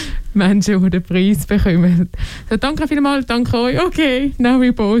Menschen, die den Preis bekommen. So, danke vielmals, danke euch. Okay, now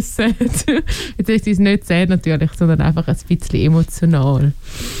we both sad. Jetzt ist es nicht sad natürlich, sondern einfach ein bisschen emotional.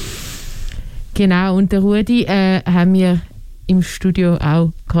 Genau, und der Rudi haben wir im Studio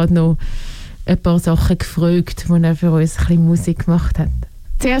auch gerade noch ein paar Sachen gefragt, wo er für uns ein bisschen Musik gemacht hat.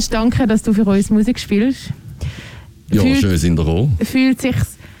 Zuerst danke, dass du für uns Musik spielst. Ja, schön sind wir auch.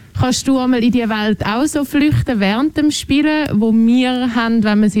 Kannst du einmal in die Welt auch so flüchten während dem Spielen, wo wir haben,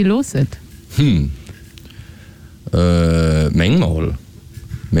 wenn wir sie hören?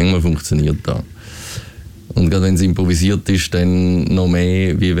 Manchmal funktioniert das. Und gerade wenn es improvisiert ist, dann noch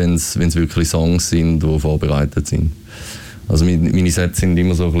mehr, wie wenn es wirklich Songs sind, die vorbereitet sind. Also meine Sets sind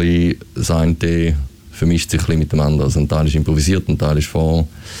immer so ein bisschen, das eine vermischt sich ein bisschen mit dem anderen. Also ein Teil ist improvisiert, ein Teil ist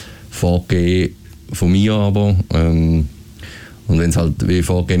vorgegeben von mir aber. Und wenn es halt wie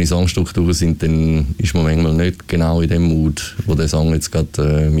vorgegebene Songstrukturen sind, dann ist man manchmal nicht genau in dem Mut, wo der Song jetzt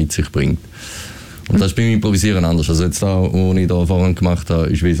gerade mit sich bringt. Und das ist beim Improvisieren anders. Also jetzt da, was ich da vorhin gemacht habe,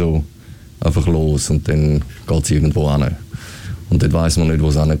 ist wie so einfach los und dann geht es irgendwo hin. Und dort weiss man nicht, wo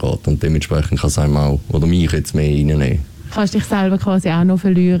es hingeht. Und dementsprechend kann es einem auch, oder mich jetzt mehr reinnehmen. Kannst dich selber quasi auch noch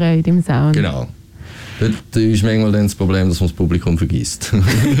verlieren in deinem Sound. Genau. Dort ist manchmal dann das Problem, dass man das Publikum vergisst. Und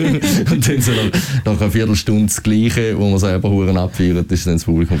dann so nach einer Viertelstunde das Gleiche, wo man selber Huren abfeiert, ist dann das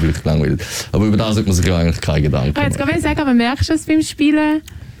Publikum vielleicht gelangweilt. Aber über das sollte man sich ja eigentlich keine Gedanken machen. Ich kann jetzt sagen, aber merkst du das beim Spielen,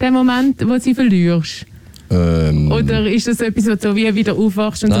 den Moment, wo du sie verlierst? Oder ist das etwas, wo du so wie wieder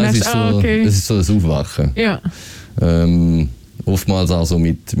aufwachst und nein, du merkst, okay. Es ist so ein Aufwachen. Ja. Oftmals auch so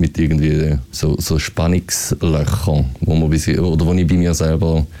mit irgendwie so Spannungslöchern, wo ich bei mir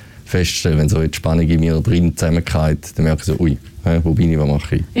selber feststelle, wenn so die Spannung in mir drin zusammengeht, dann merke ich so, ui, wo bin ich, was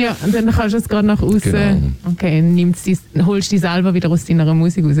mache ich? Ja, und dann kannst du es gerade nach außen. Genau. Okay, holst du dich selber wieder aus deiner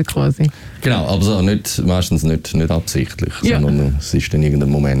Musik raus quasi. Genau, aber so meistens nicht absichtlich, ja. Sondern es ist in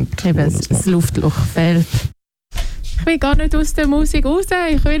irgendeinem Moment. Eben, das Luftloch fehlt. Ich will gar nicht aus der Musik raus,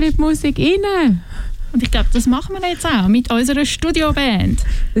 ich will in die Musik rein. Und ich glaube, das machen wir jetzt auch mit unserer Studioband.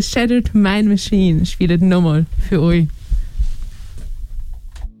 The Shattered Mind Machine spielt nochmal für euch.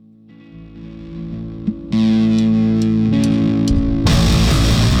 Time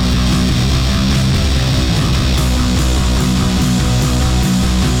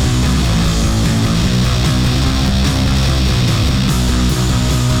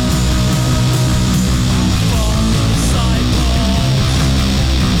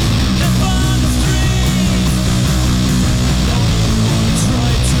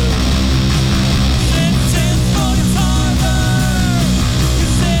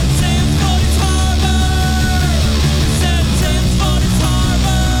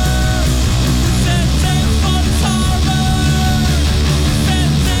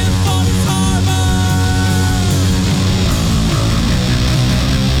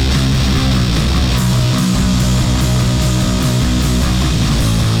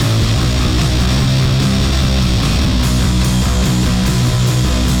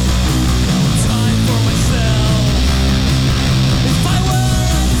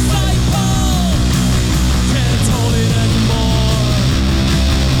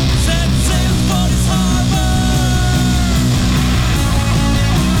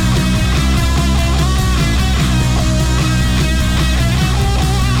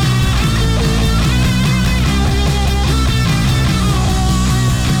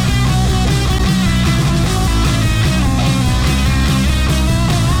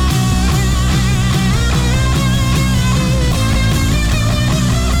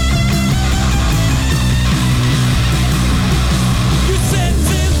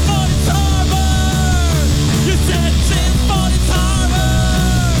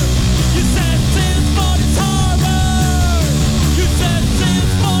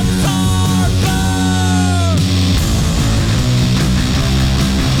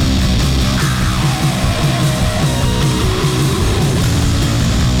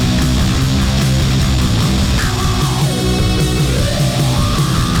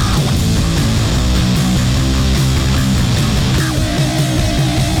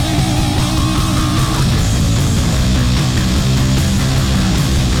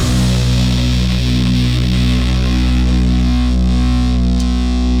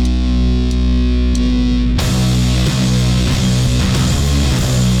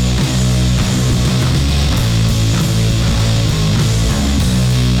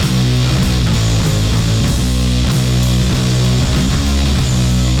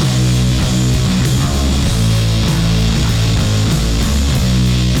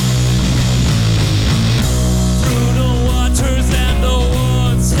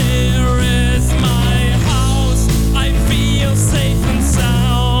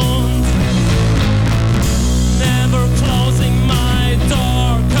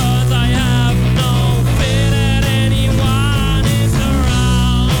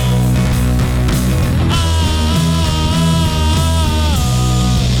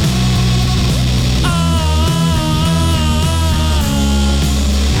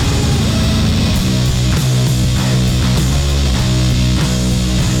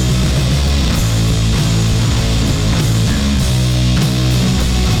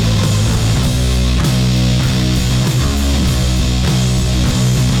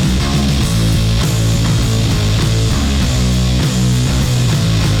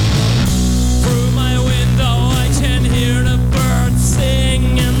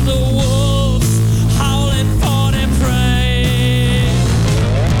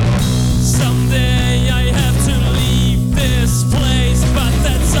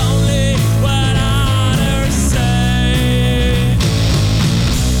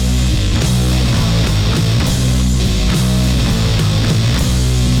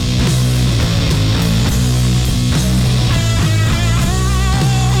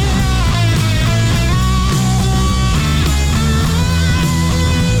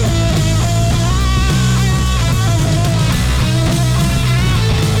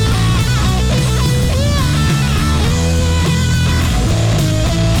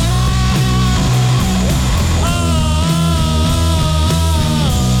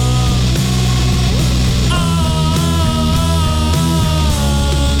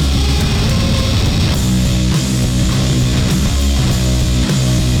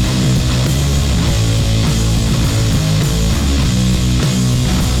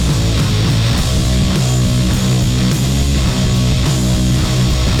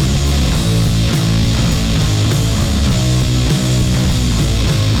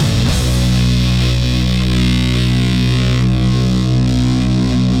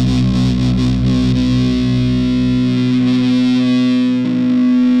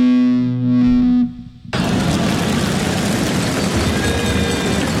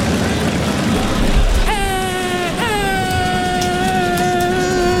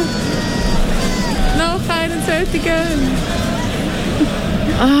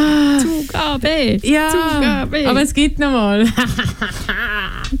Zugabe! Ja, Zugabe. aber es gibt noch mal.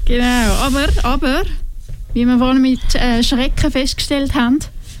 Genau, aber wie wir vorhin mit Schrecken festgestellt haben,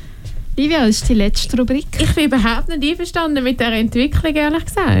 Livia, das ist die letzte Rubrik. Ich bin überhaupt nicht einverstanden mit dieser Entwicklung, ehrlich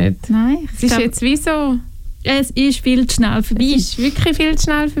gesagt. Nein. Es ist jetzt wie so... Es ist viel zu schnell vorbei. Es ist wirklich viel zu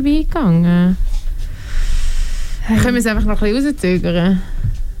schnell vorbeigegangen. Können wir es einfach noch ein bisschen rauszögern?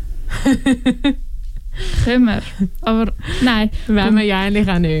 Können wir. Aber nein. Wollen wir ja eigentlich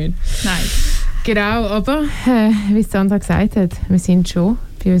auch nicht. Nein. Genau, aber wie Sandra gesagt hat, wir sind schon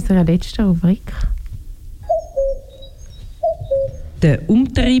bei unserer letzten Rubrik. Der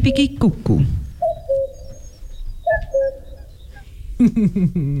umtriebige Kuckuck.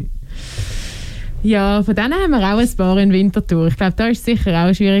 Ja, von denen haben wir auch ein paar in Winterthur. Ich glaube, da war es sicher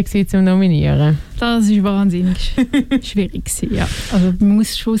auch schwierig zu nominieren. Das war wahnsinnig schwierig, ja. Also beim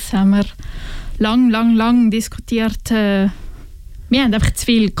Ausschuss haben wir lang diskutiert. Wir haben einfach zu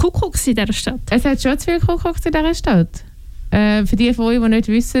viele Kuckucks in dieser Stadt. Es hat schon zu viele Kuckucks in dieser Stadt. Für die von euch, die nicht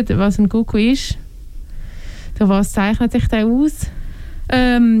wissen, was ein Kuckuck ist, durch was zeichnet sich der aus?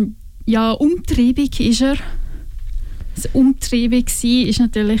 Ja, umtriebig ist er. Das umtriebig sein ist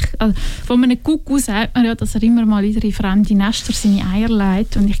natürlich... Also von einem Kuckuck sagt man ja, dass er immer mal wieder in fremde Nester seine Eier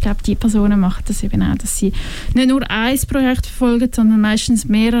legt. Und ich glaube, die Personen machen das eben auch, dass sie nicht nur ein Projekt verfolgen, sondern meistens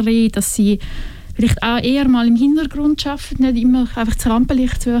mehrere, dass sie vielleicht auch eher mal im Hintergrund arbeiten, nicht immer einfach das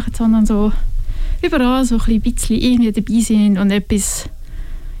Rampenlicht suchen, sondern so überall so ein bisschen irgendwie dabei sind und etwas...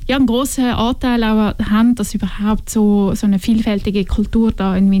 Ja, einen grossen Anteil auch haben, dass überhaupt so eine vielfältige Kultur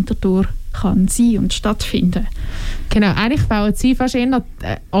da in Winterthur kann sein und stattfinden. Genau, eigentlich bauen sie fast eher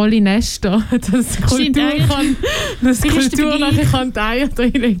alle Nester, dass die Kultur nachher kann die Eier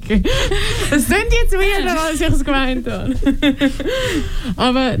reinlegen. Das klingt jetzt wieder, als ich es gemeint habe.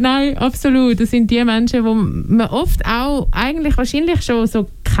 Aber nein, absolut. Das sind die Menschen, die man oft auch eigentlich wahrscheinlich schon so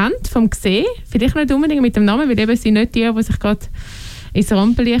kennt vom Gesehen. Vielleicht nicht unbedingt mit dem Namen, weil eben sind nicht die sich gerade ins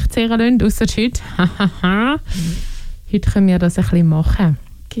Rampenlicht zehren lassen, ausser heute. Heute können wir das ein bisschen machen.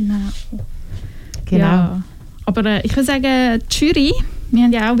 Genau. Ja. Aber ich würde sagen, die Jury, wir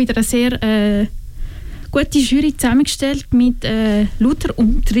haben ja auch wieder eine sehr gute Jury zusammengestellt mit lauter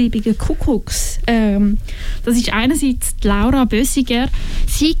umtriebigen Kuckucks. Das ist einerseits die Laura Bösiger.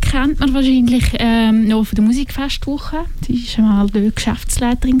 Sie kennt man wahrscheinlich noch von der Musikfestwoche. Sie war mal die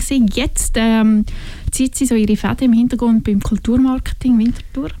Geschäftsleiterin gewesen. Jetzt zieht sie so ihre Fäden im Hintergrund beim Kulturmarketing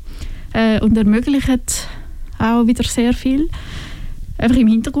Winterthur und ermöglicht auch wieder sehr viel. Einfach im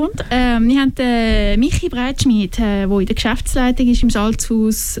Hintergrund. Wir haben Michi Breitschmidt, der in der Geschäftsleitung ist im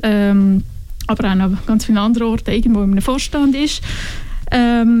Salzhaus, aber auch noch ganz vielen anderen Orten irgendwo in einem Vorstand ist.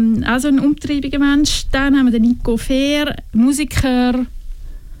 Also ein umtriebiger Mensch. Dann haben wir den Nico Fehr, Musiker,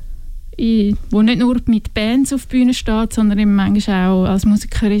 der nicht nur mit Bands auf der Bühne steht, sondern eben manchmal auch als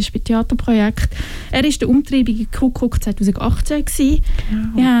Musiker ist bei Theaterprojekten. Er war der umtriebige Kuckuck 2018 gewesen. Ja.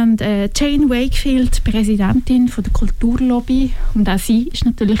 Wir haben Jane Wakefield, Präsidentin von der Kulturlobby, und auch sie ist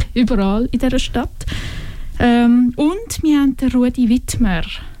natürlich überall in dieser Stadt. Und wir haben den Rudi Wittmer,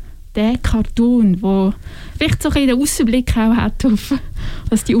 der Cartoon, der vielleicht so ein bisschen den Aussenblick auch hat auf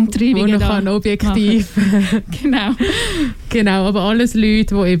was die Umtreibungen da objektiv. Genau, aber alles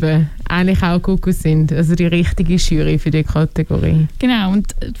Leute, die eben eigentlich auch Kuckuck sind, also die richtige Jury für die Kategorie. Genau,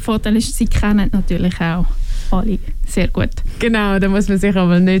 und der Vorteil ist, sie kennen natürlich auch alle sehr gut. Genau, da muss man sich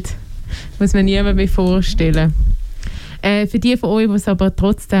aber nicht, muss man niemandem mehr vorstellen. Für die von euch, die es aber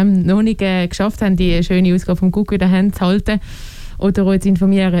trotzdem noch nicht geschafft haben, die schöne Ausgabe vom Kuckuck in der Hand zu halten oder euch zu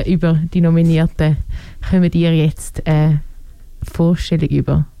informieren über die Nominierten, kommen ihr jetzt eine Vorstellung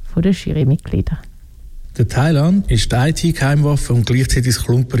über von den Jurymitgliedern. Der Thailand ist die IT-Geheimwaffe und gleichzeitig das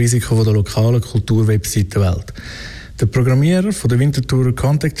Klumpenrisiko der lokalen Kulturwebseitenwelt. Der Programmierer von der Winterthurer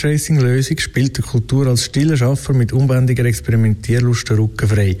Contact Tracing Lösung spielt die Kultur als stiller Schaffer mit unbändiger Experimentierlust den Rücken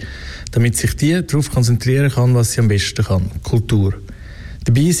frei, damit sich die darauf konzentrieren kann, was sie am besten kann: Kultur.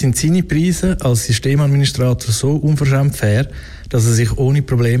 Dabei sind seine Preise als Systemadministrator so unverschämt fair, dass er sich ohne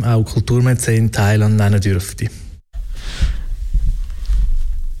Problem auch Kulturmäzen Thailand nennen dürfte.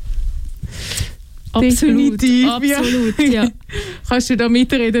 Absolut, ja. Kannst du da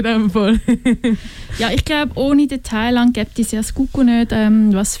mitreden in dem Fall? Ja, ich glaube, ohne den Thailand gibt es ja das Kuckuck nicht.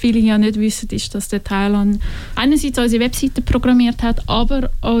 Was viele ja nicht wissen, ist, dass der Thailand einerseits unsere Webseite programmiert hat,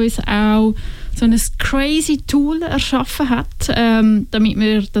 aber uns auch so ein crazy Tool erschaffen hat, damit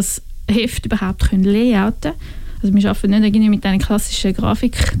wir das Heft überhaupt layouten können. Also wir arbeiten nicht irgendwie mit einem klassischen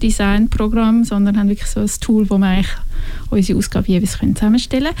Grafikdesign-Programm, sondern haben wirklich so ein Tool, wo wir eigentlich unsere Ausgabe jeweils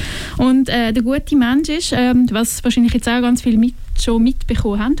zusammenstellen können. Und der gute Mensch ist, was wahrscheinlich jetzt auch ganz viele schon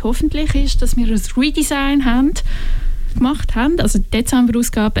mitbekommen haben, hoffentlich, ist, dass wir ein Redesign haben gemacht haben. Also die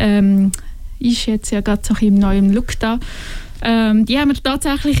Dezember-Ausgabe ist jetzt ja gerade so im neuen Look da. Die haben wir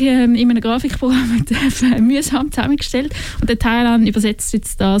tatsächlich in einem Grafikprogramm mühsam zusammengestellt. Und der Thailand übersetzt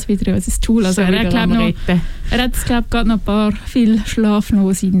jetzt das wieder in unser Tool. Also er hat, gerade noch ein paar viel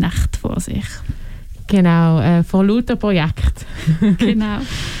schlaflose Nächte vor sich. Genau, vor lauter Projekt. Genau.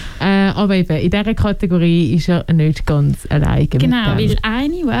 Aber eben, in dieser Kategorie ist er nicht ganz alleine. Genau, weil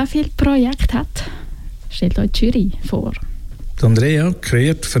eine, die auch viele Projekte hat, stellt euch die Jury vor. Die Andrea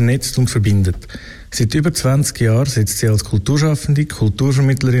kreiert, vernetzt und verbindet. Seit über 20 Jahren setzt sie als Kulturschaffende,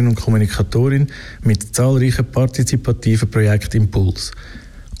 Kulturvermittlerin und Kommunikatorin mit zahlreichen partizipativen Projekten Impuls.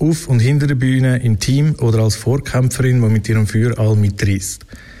 Auf und hinter der Bühne, im Team oder als Vorkämpferin, die mit ihrem Feuer alle mitreißt.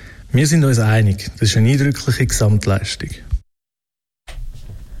 Wir sind uns einig, das ist eine eindrückliche Gesamtleistung.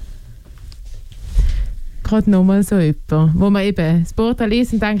 Gerade nochmal so jemand, wo man eben das Portal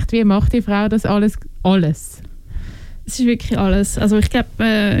liest und denkt, wie macht die Frau das alles? Alles. Es ist wirklich alles. Also ich glaube,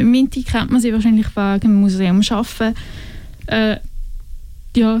 im Minti kennt man sie wahrscheinlich wegen dem Museum arbeiten.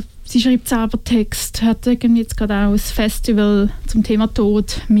 Ja, sie schreibt selber Text, hat irgendwie jetzt gerade auch ein Festival zum Thema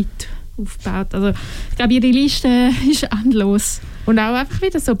Tod mit aufgebaut. Also ich glaube, ihre Liste ist endlos. Und auch einfach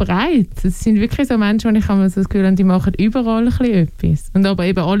wieder so breit. Es sind wirklich so Menschen, die ich habe so das Gefühl habe, die machen überall ein bisschen etwas. Und aber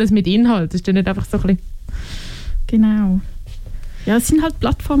eben alles mit Inhalt. Das ist dann nicht einfach so ein bisschen... Genau. Ja, es sind halt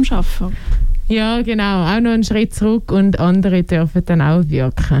Plattformschaffer. Ja, genau. Auch noch einen Schritt zurück und andere dürfen dann auch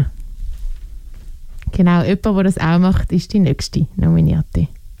wirken. Genau, jemand, der das auch macht, ist die nächste Nominierte.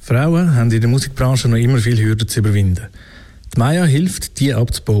 Frauen haben in der Musikbranche noch immer viele Hürden zu überwinden. Die Maya hilft, die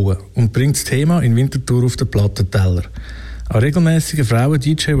abzubauen und bringt das Thema in Winterthur auf den Plattenteller. An regelmäßigen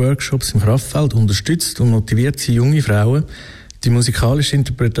Frauen-DJ-Workshops im Kraftfeld unterstützt und motiviert sie junge Frauen, die musikalische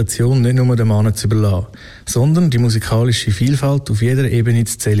Interpretation nicht nur den Männern zu überlassen, sondern die musikalische Vielfalt auf jeder Ebene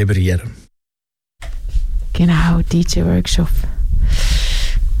zu zelebrieren. Genau, DJ-Workshop.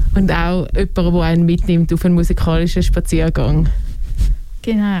 Und auch jemand, der einen mitnimmt auf einen musikalischen Spaziergang.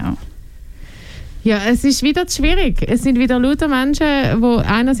 Genau. Ja, es ist wieder schwierig. Es sind wieder lauter Menschen, die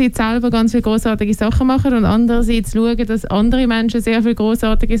einerseits selber ganz viele grossartige Sachen machen und andererseits schauen, dass andere Menschen sehr viele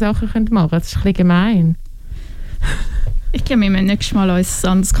grossartige Sachen machen können. Das ist ein bisschen gemein. Ich glaube, wir müssen nächstes Mal uns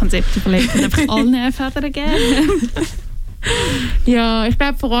ein anderes Konzept überlegen und einfach allen Federn geben. Ja, ich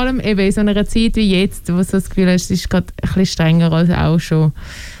glaube vor allem eben in so einer Zeit wie jetzt, wo du so das Gefühl hast, es ist gerade ein bisschen strenger als auch schon.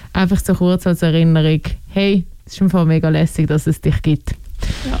 Einfach so kurz als Erinnerung, hey, es ist schon voll mega lässig, dass es dich gibt.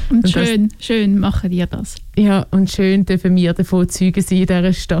 Ja, und schön machen dir das. Ja, und schön dürfen wir davon Zeugen sein in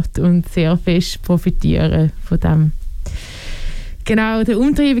dieser Stadt und sehr fest profitieren von dem. Genau, der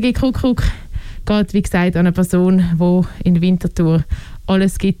umtriebige Kuckuck geht, wie gesagt, an eine Person, die in Winterthur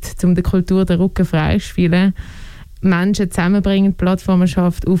alles gibt, um der Kultur den Rücken frei zu spielen, Menschen zusammenbringt, Plattformen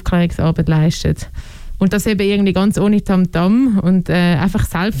schafft, Aufklärungsarbeit leistet. Und das eben irgendwie ganz ohne Tamtam und einfach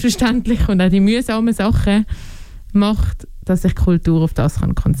selbstverständlich und auch die mühsamen Sachen macht, dass sich Kultur auf das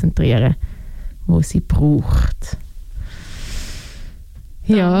kann konzentrieren kann, was sie braucht.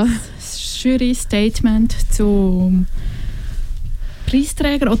 Ja. Das Jury-Statement zum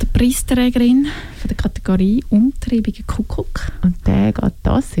Preisträger oder Preisträgerin von der Kategorie Umtriebiger Kuckuck. Und der geht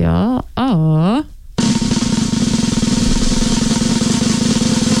das Jahr an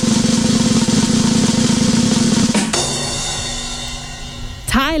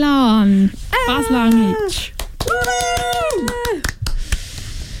Thailand! Baslangic!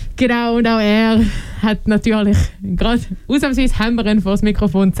 Genau, und auch er hat natürlich gerade ausnahmsweise Hämmern vor das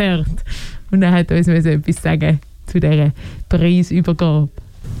Mikrofon gezerrt. Und er hat uns etwas sagen zu dieser Preisübergabe.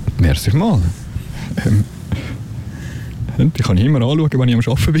 Merci mal. Ich kann immer anschauen, wenn ich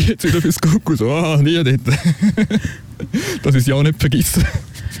am Arbeiten bin, jetzt wieder fürs Kuckuck. So, nie dort. Dass ich es ja nicht vergesse.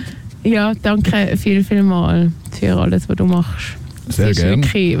 Ja, danke viel mal für alles, was du machst. Sehr gerne.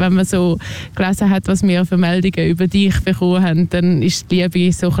 Wirklich, wenn man so gelesen hat, was wir für Meldungen über dich bekommen haben, dann ist die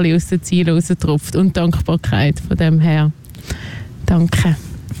Liebe so ein bisschen aus den Zielen rausgetropft und Dankbarkeit von dem her. Danke.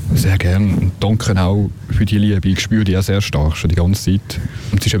 Sehr gerne und danke auch für die Liebe. Ich spüre die auch sehr stark, schon die ganze Zeit.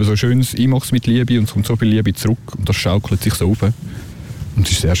 Und es ist eben so schön, ich mache es mit Liebe und es kommt so viel Liebe zurück und das schaukelt sich so auf. Und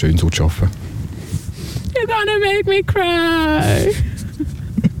es ist sehr schön, so zu arbeiten. You're gonna make me cry!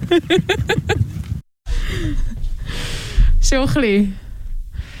 Schon ein bisschen.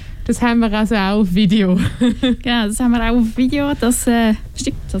 Das haben wir also auch auf Video. Genau, das haben wir auch auf Video. Das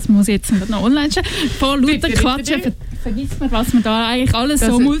stimmt, das muss ich jetzt noch online stellen. Vor lauter Quatschen vergisst man, was man da eigentlich alles das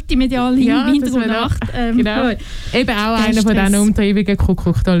so multimedial im Hintergrund macht. Genau. Eben auch einer von diesen umtriebigen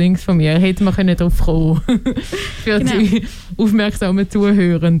Kuckuck da links von mir. Hätte man drauf kommen für die aufmerksamen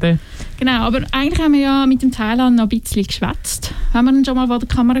Zuhörenden. Genau, aber eigentlich haben wir ja mit dem Thailand noch ein bisschen geschwätzt, wenn wir ihn schon mal vor der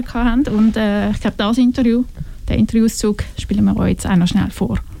Kamera hatten. Und ich glaube, das Interview Den Interviewauszug spielen wir euch jetzt auch noch schnell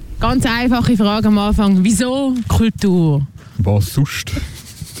vor. Ganz einfache Frage am Anfang. Wieso Kultur? Was sonst?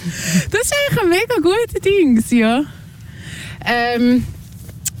 Das ist eigentlich ein mega guter Ding, ja.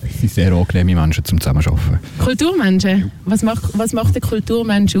 Es sind sehr angenehme Menschen zum Zusammenarbeiten. Kulturmenschen? Was macht der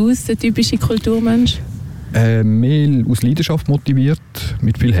Kulturmensch aus, der typische Kulturmensch? Mehr aus Leidenschaft motiviert,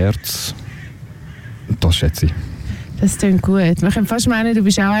 mit viel Herz. Das schätze ich. Das klingt gut. Man kann fast meinen, du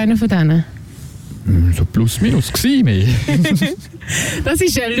bist auch einer von denen. So plus minus gsi mehr. Das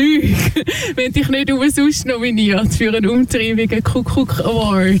ist eine Lüge. Wenn dich nicht umsonst nominiert für einen umtriebigen Kuckuck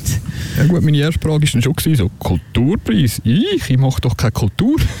Award. Ja gut, meine erste Frage war dann schon so, Kulturpreis? Ich mache doch keine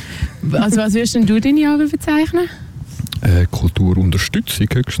Kultur. Also was würdest denn du deine Arbeit bezeichnen? Kulturunterstützung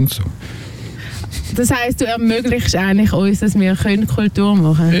höchstens so. Das heisst, du ermöglichst eigentlich uns, dass wir Kultur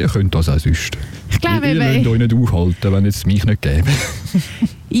machen können? Ihr könnt das auch sonst. Ich glaube, ihr wollt euch nicht aufhalten, wenn es mich nicht gäbe.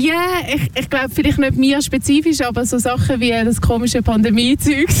 Ja, ich glaube vielleicht nicht mir spezifisch, aber so Sachen wie das komische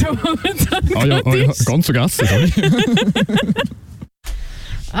Pandemie-Zeug. So, ja, ganz vergessen, sorry.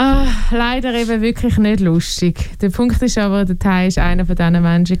 Leider eben wirklich nicht lustig. Der Punkt ist aber, der Teil war einer von diesen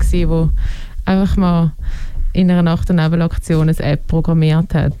Menschen, der einfach mal in einer Nacht- und Nebelaktion eine App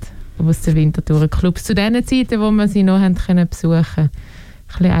programmiert hat, was den Winterthurer Clubs zu den Zeiten, wo man sie noch haben können besuchen konnte, ein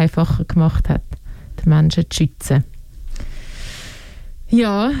bisschen einfacher gemacht hat, die Menschen zu schützen.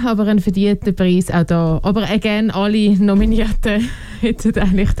 Ja, aber ein verdienter Preis auch da. Aber again, alle Nominierten hätten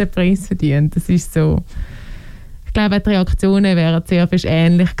eigentlich den Preis verdient. Das ist so. Ich glaube, die Reaktionen wären sehr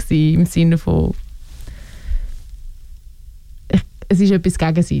ähnlich gewesen, im Sinne von es ist etwas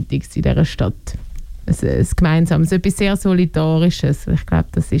Gegenseitiges in dieser Stadt. Ein Gemeinsames, etwas sehr Solidarisches. Ich glaube,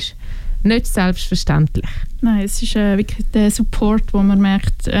 das ist nicht selbstverständlich. Nein, es ist wirklich der Support, wo man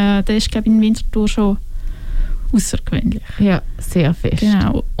merkt, der ist, glaube ich, in Winterthur schon außergewöhnlich. Ja, sehr fest.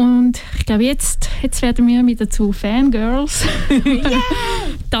 Genau. Und ich glaube, jetzt werden wir wieder zu Fangirls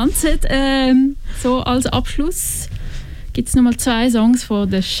tanzen. So als Abschluss gibt es nochmal 2 Songs von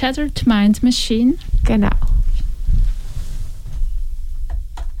The Shattered Mind Machine. Genau.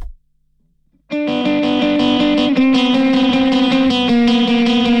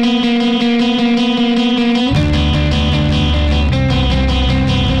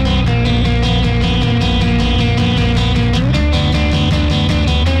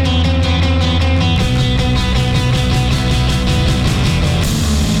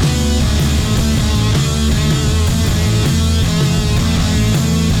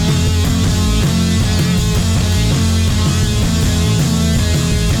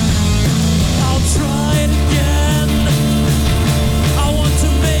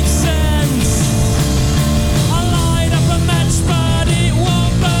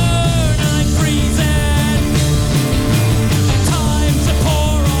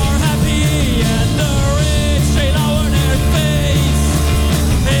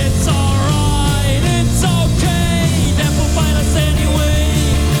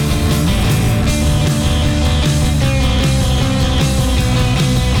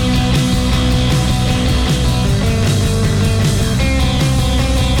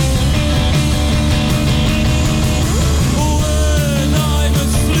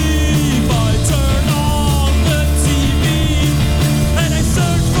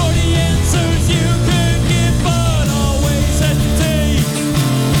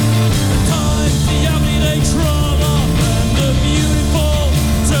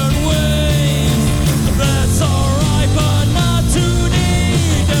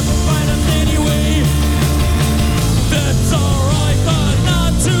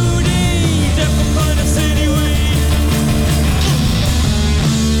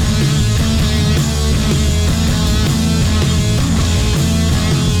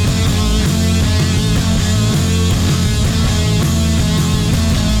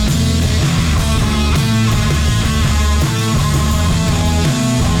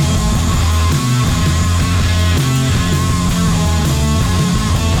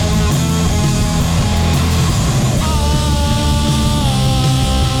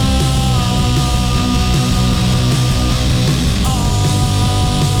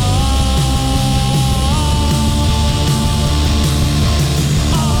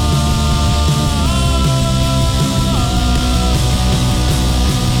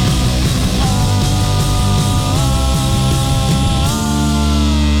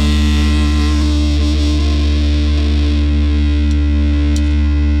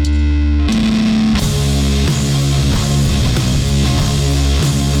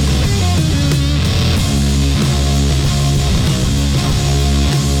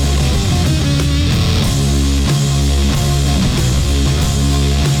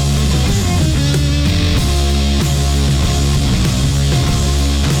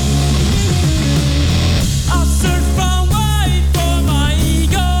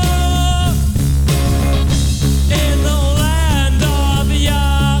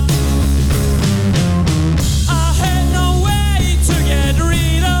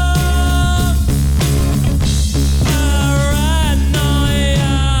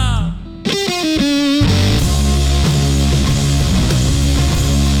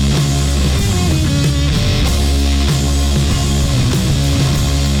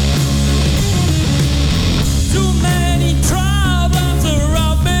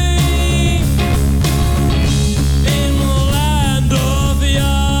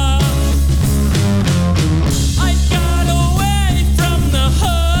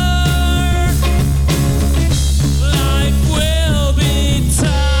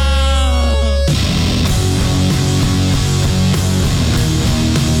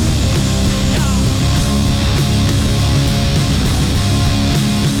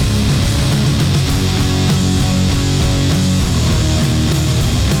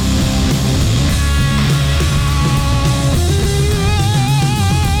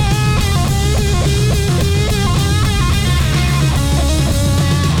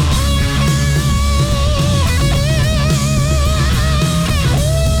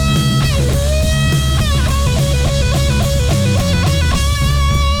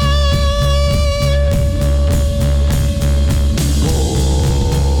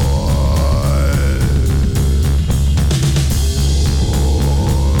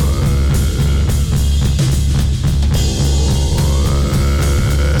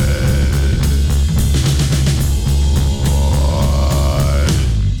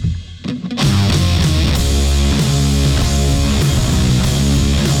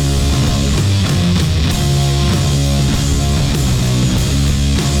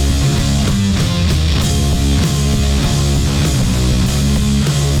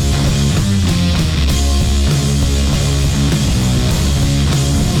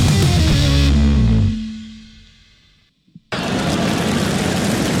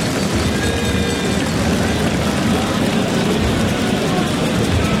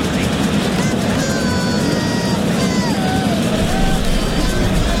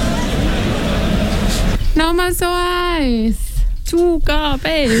 Nochmal so eins. Zugabe.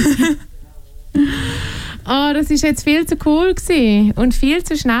 Das war jetzt viel zu cool gewesen und viel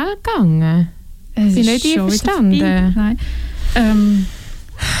zu schnell gegangen. Ich bin nicht einverstanden. Nein.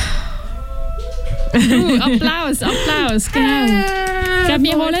 Applaus, genau. Ich glaube,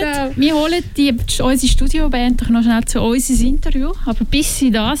 wir holen unsere Studioband doch noch schnell zu uns ins Interview. Aber bis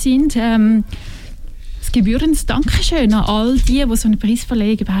sie da sind, das gebührendes Dankeschön an all die so eine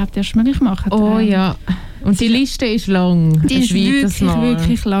Preisverleihung überhaupt erst möglich machen. Oh ja, und die Liste ist lang. Die ist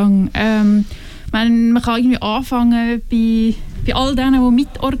wirklich lang. Man kann irgendwie anfangen bei all denen, die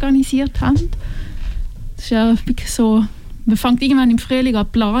mitorganisiert haben. Das ist ja wirklich so... Man fängt irgendwann im Frühling an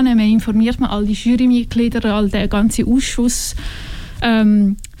zu planen, man informiert all die Jurymitglieder, all den ganzen Ausschuss,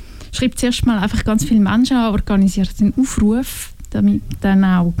 schreibt zuerst mal einfach ganz viele Menschen an, organisiert einen Aufruf, damit dann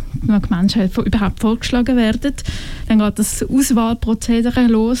auch genug Menschen überhaupt vorgeschlagen werden. Dann geht das Auswahlprozedere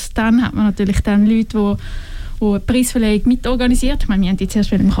los, dann hat man natürlich dann Leute, die eine Preisverleihung mitorganisiert. Ich meine, wir haben die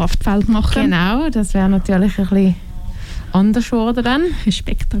zuerst im Kraftfeld machen. Genau, das wäre natürlich ein bisschen anders geworden dann.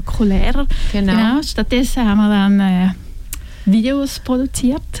 Spektakulärer. Genau. Stattdessen haben wir dann Videos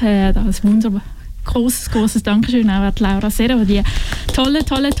produziert. Das wunderbar grosses Dankeschön auch an Laura Serra, die tolle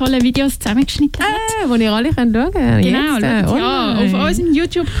Videos zusammengeschnitten hat. Die ihr alle schauen könnt. Genau, auf unserem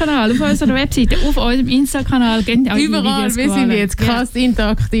YouTube-Kanal, auf unserer Webseite, auf unserem Insta-Kanal. Überall, wir sind jetzt krass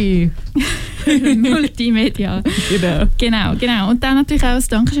interaktiv. Multimedia. Genau. Und dann natürlich auch ein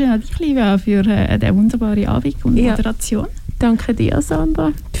Dankeschön an dich, Livia, für den wunderbaren Abend und Moderation. Danke dir,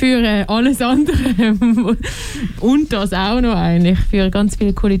 Sandra, für alles andere und das auch noch eigentlich, für ganz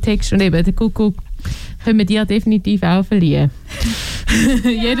viele coole Texte. Und eben, den Kuckuck können wir dir definitiv auch verliehen.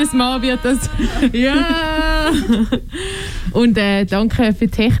 Jedes Mal wird das... Ja! Und danke für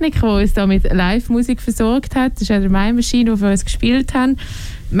die Technik, die uns da mit Live-Musik versorgt hat. Das ist eine Maschine, die für uns gespielt haben.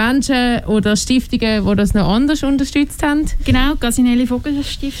 Menschen oder Stiftungen, die das noch anders unterstützt haben. Genau, Gasinelli Vogel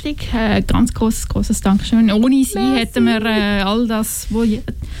Stiftung. Ganz grosses Dankeschön. Ohne sie hätten wir all das, wo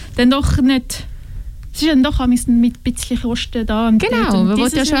dann doch nicht... Es ist dann doch mit ein bisschen Kosten da. Und genau, wir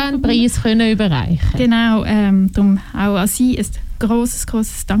wollten ja schon einen Preis können überreichen. Genau, darum auch an sie ein grosses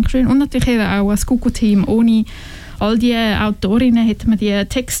Dankeschön. Und natürlich eben auch an das Kuckuck-Team. Ohne all die Autorinnen hätten wir die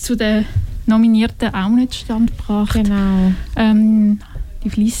Texte zu den Nominierten auch nicht zustande gebracht. Genau. Die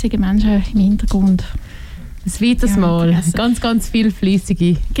fleissigen Menschen im Hintergrund. Ein weiteres Mal. Ganz viele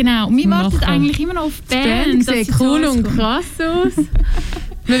fleissige. Genau. Und wir warten eigentlich immer noch auf die Band. Die sieht cool und krass aus.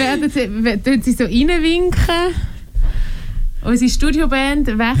 Wir werden sie so reinwinken. Unsere Studioband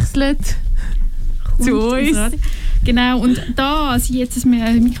wechselt zu uns. Genau. Und da sie jetzt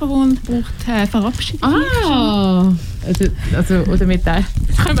ein Mikrofon braucht, verabschiedet oder mit teilen.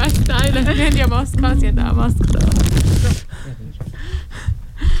 Können wir es teilen? Wir haben ja Maske, sie haben auch Maske da.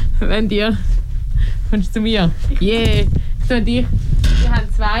 Wenn dir... Kommst du zu mir? Yeah! So, und wir haben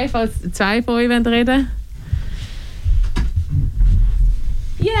zwei, falls zwei von euch reden.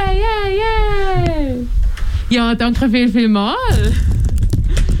 Yeah! Ja, danke viel mal.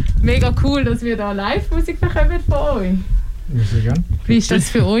 Mega cool, dass wir da Live-Musik bekommen von euch. Ja, sehr gerne. Wie war das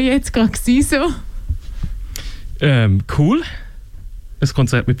für euch jetzt gerade so? Cool. Ein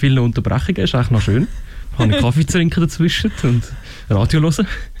Konzert mit vielen Unterbrechungen ist eigentlich noch schön. Ich kann einen Kaffee trinken dazwischen und Radio hören.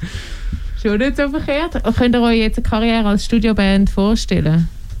 Schon nicht so verkehrt. Könnt ihr euch jetzt eine Karriere als Studioband vorstellen?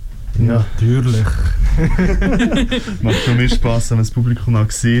 Ja, natürlich. Macht schon mehr Spass, wenn man das Publikum auch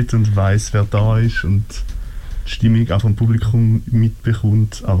sieht und weiss, wer da ist und die Stimmung auch vom Publikum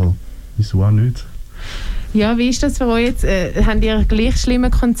mitbekommt. Aber wieso auch nicht? Ja, wie ist das für euch jetzt? Habt ihr gleich schlimmen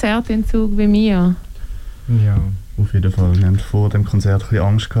Konzertentzug wie mir? Ja, auf jeden Fall. Wir haben vor dem Konzert ein bisschen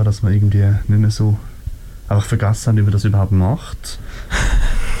Angst gehabt, dass wir irgendwie nicht mehr so einfach vergessen haben, wie man das überhaupt macht.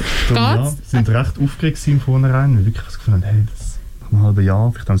 Wir sind recht aufgeregt im Vornherein. Wir wirklich das Gefühl haben, hey, das nach einem halben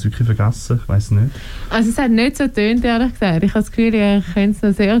Jahr, vielleicht haben wir es wirklich vergessen, ich weiss nicht. Also es hat nicht so getönt, ehrlich gesagt. Ich habe das Gefühl, ihr könnt es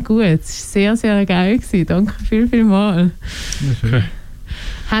noch sehr gut. Es war sehr geil gewesen. Danke viel mal. Okay.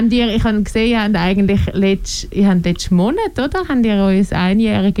 Ich habe gesehen, ihr habt eigentlich letzten Monat, oder? Habt ihr euer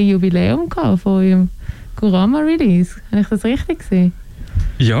einjähriges Jubiläum gehabt von eurem Kurama-Release? Habe ich das richtig gesehen?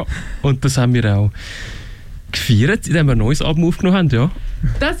 Ja, und das haben wir auch gefeiert, indem wir ein neues Album aufgenommen haben, ja.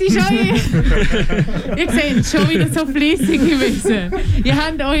 Das ist euer... Ihr seht schon wieder so fleissig gewesen. Ihr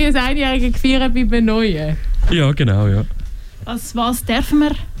habt euer einjähriges gefeiert bei einem neuen. Ja, genau, ja. Was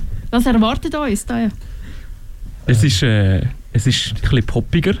erwartet uns da? Es ist ein bisschen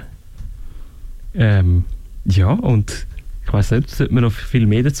poppiger. Ja, und Ich weiss nicht, sollte man noch viel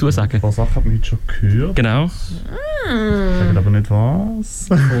mehr dazu sagen? Ein paar Sachen hat man heute schon gehört. Genau. Ich sage aber nicht was.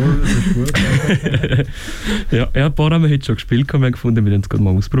 Voll, das ist gut. Ja, ein paar haben wir heute schon gespielt und wir haben gefunden, wir werden es gerade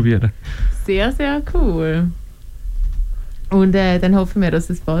mal ausprobieren. Sehr, sehr cool. Und dann hoffen wir, dass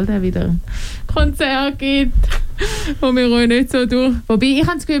es bald auch wieder ein Konzert gibt, wo wir euch nicht so durch... Wobei, ich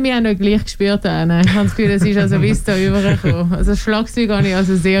habe das Gefühl, wir haben noch gleich gespürt. Ich habe das Gefühl, es ist also bis da übergekommen. Also das Schlagzeug habe ich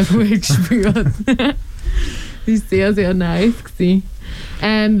also sehr gut gespürt. Das war sehr, sehr nice gewesen.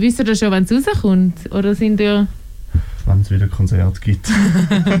 Wisst ihr schon, wann es rauskommt? Oder sind ihr... Wenn es wieder ein Konzert gibt.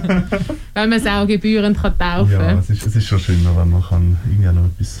 Wenn man es auch gebührend kann taufen kann. Ja, es ist schon schöner, wenn man kann irgendwie noch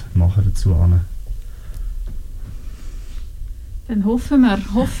etwas machen dazu kann. Dann hoffen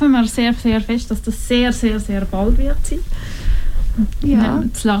wir sehr, sehr fest, dass das sehr, sehr, sehr bald wird sein. Ja. Wenn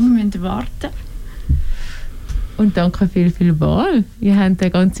wir zu lange müssen warten. Und danke viel Wahl. Ihr habt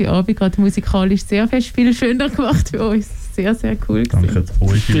den ganzen Abend gerade musikalisch sehr viel schöner gemacht für uns. Sehr, sehr cool gewesen. Danke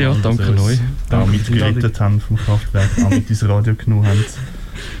euch vielmals, ja, danke dass euch. Auch mitgerettet haben vom Kraftwerk, auch mit ins Radio genommen haben.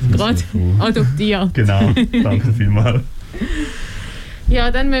 Gerade adoptiert. Genau, danke vielmals. Ja,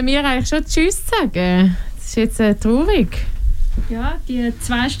 dann müssen wir eigentlich schon Tschüss sagen. Das ist jetzt traurig. Ja, die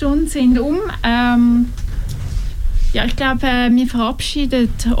 2 Stunden sind um. Ja, ich glaube, wir verabschieden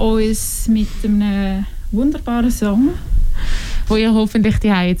uns mit einem wunderbaren Song, wo ihr hoffentlich die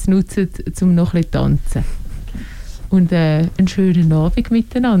jetzt nutzt, um noch ein bisschen zu tanzen. Und einen schönen Abend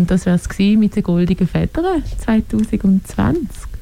miteinander. Das war es mit den goldenen Federn 2020.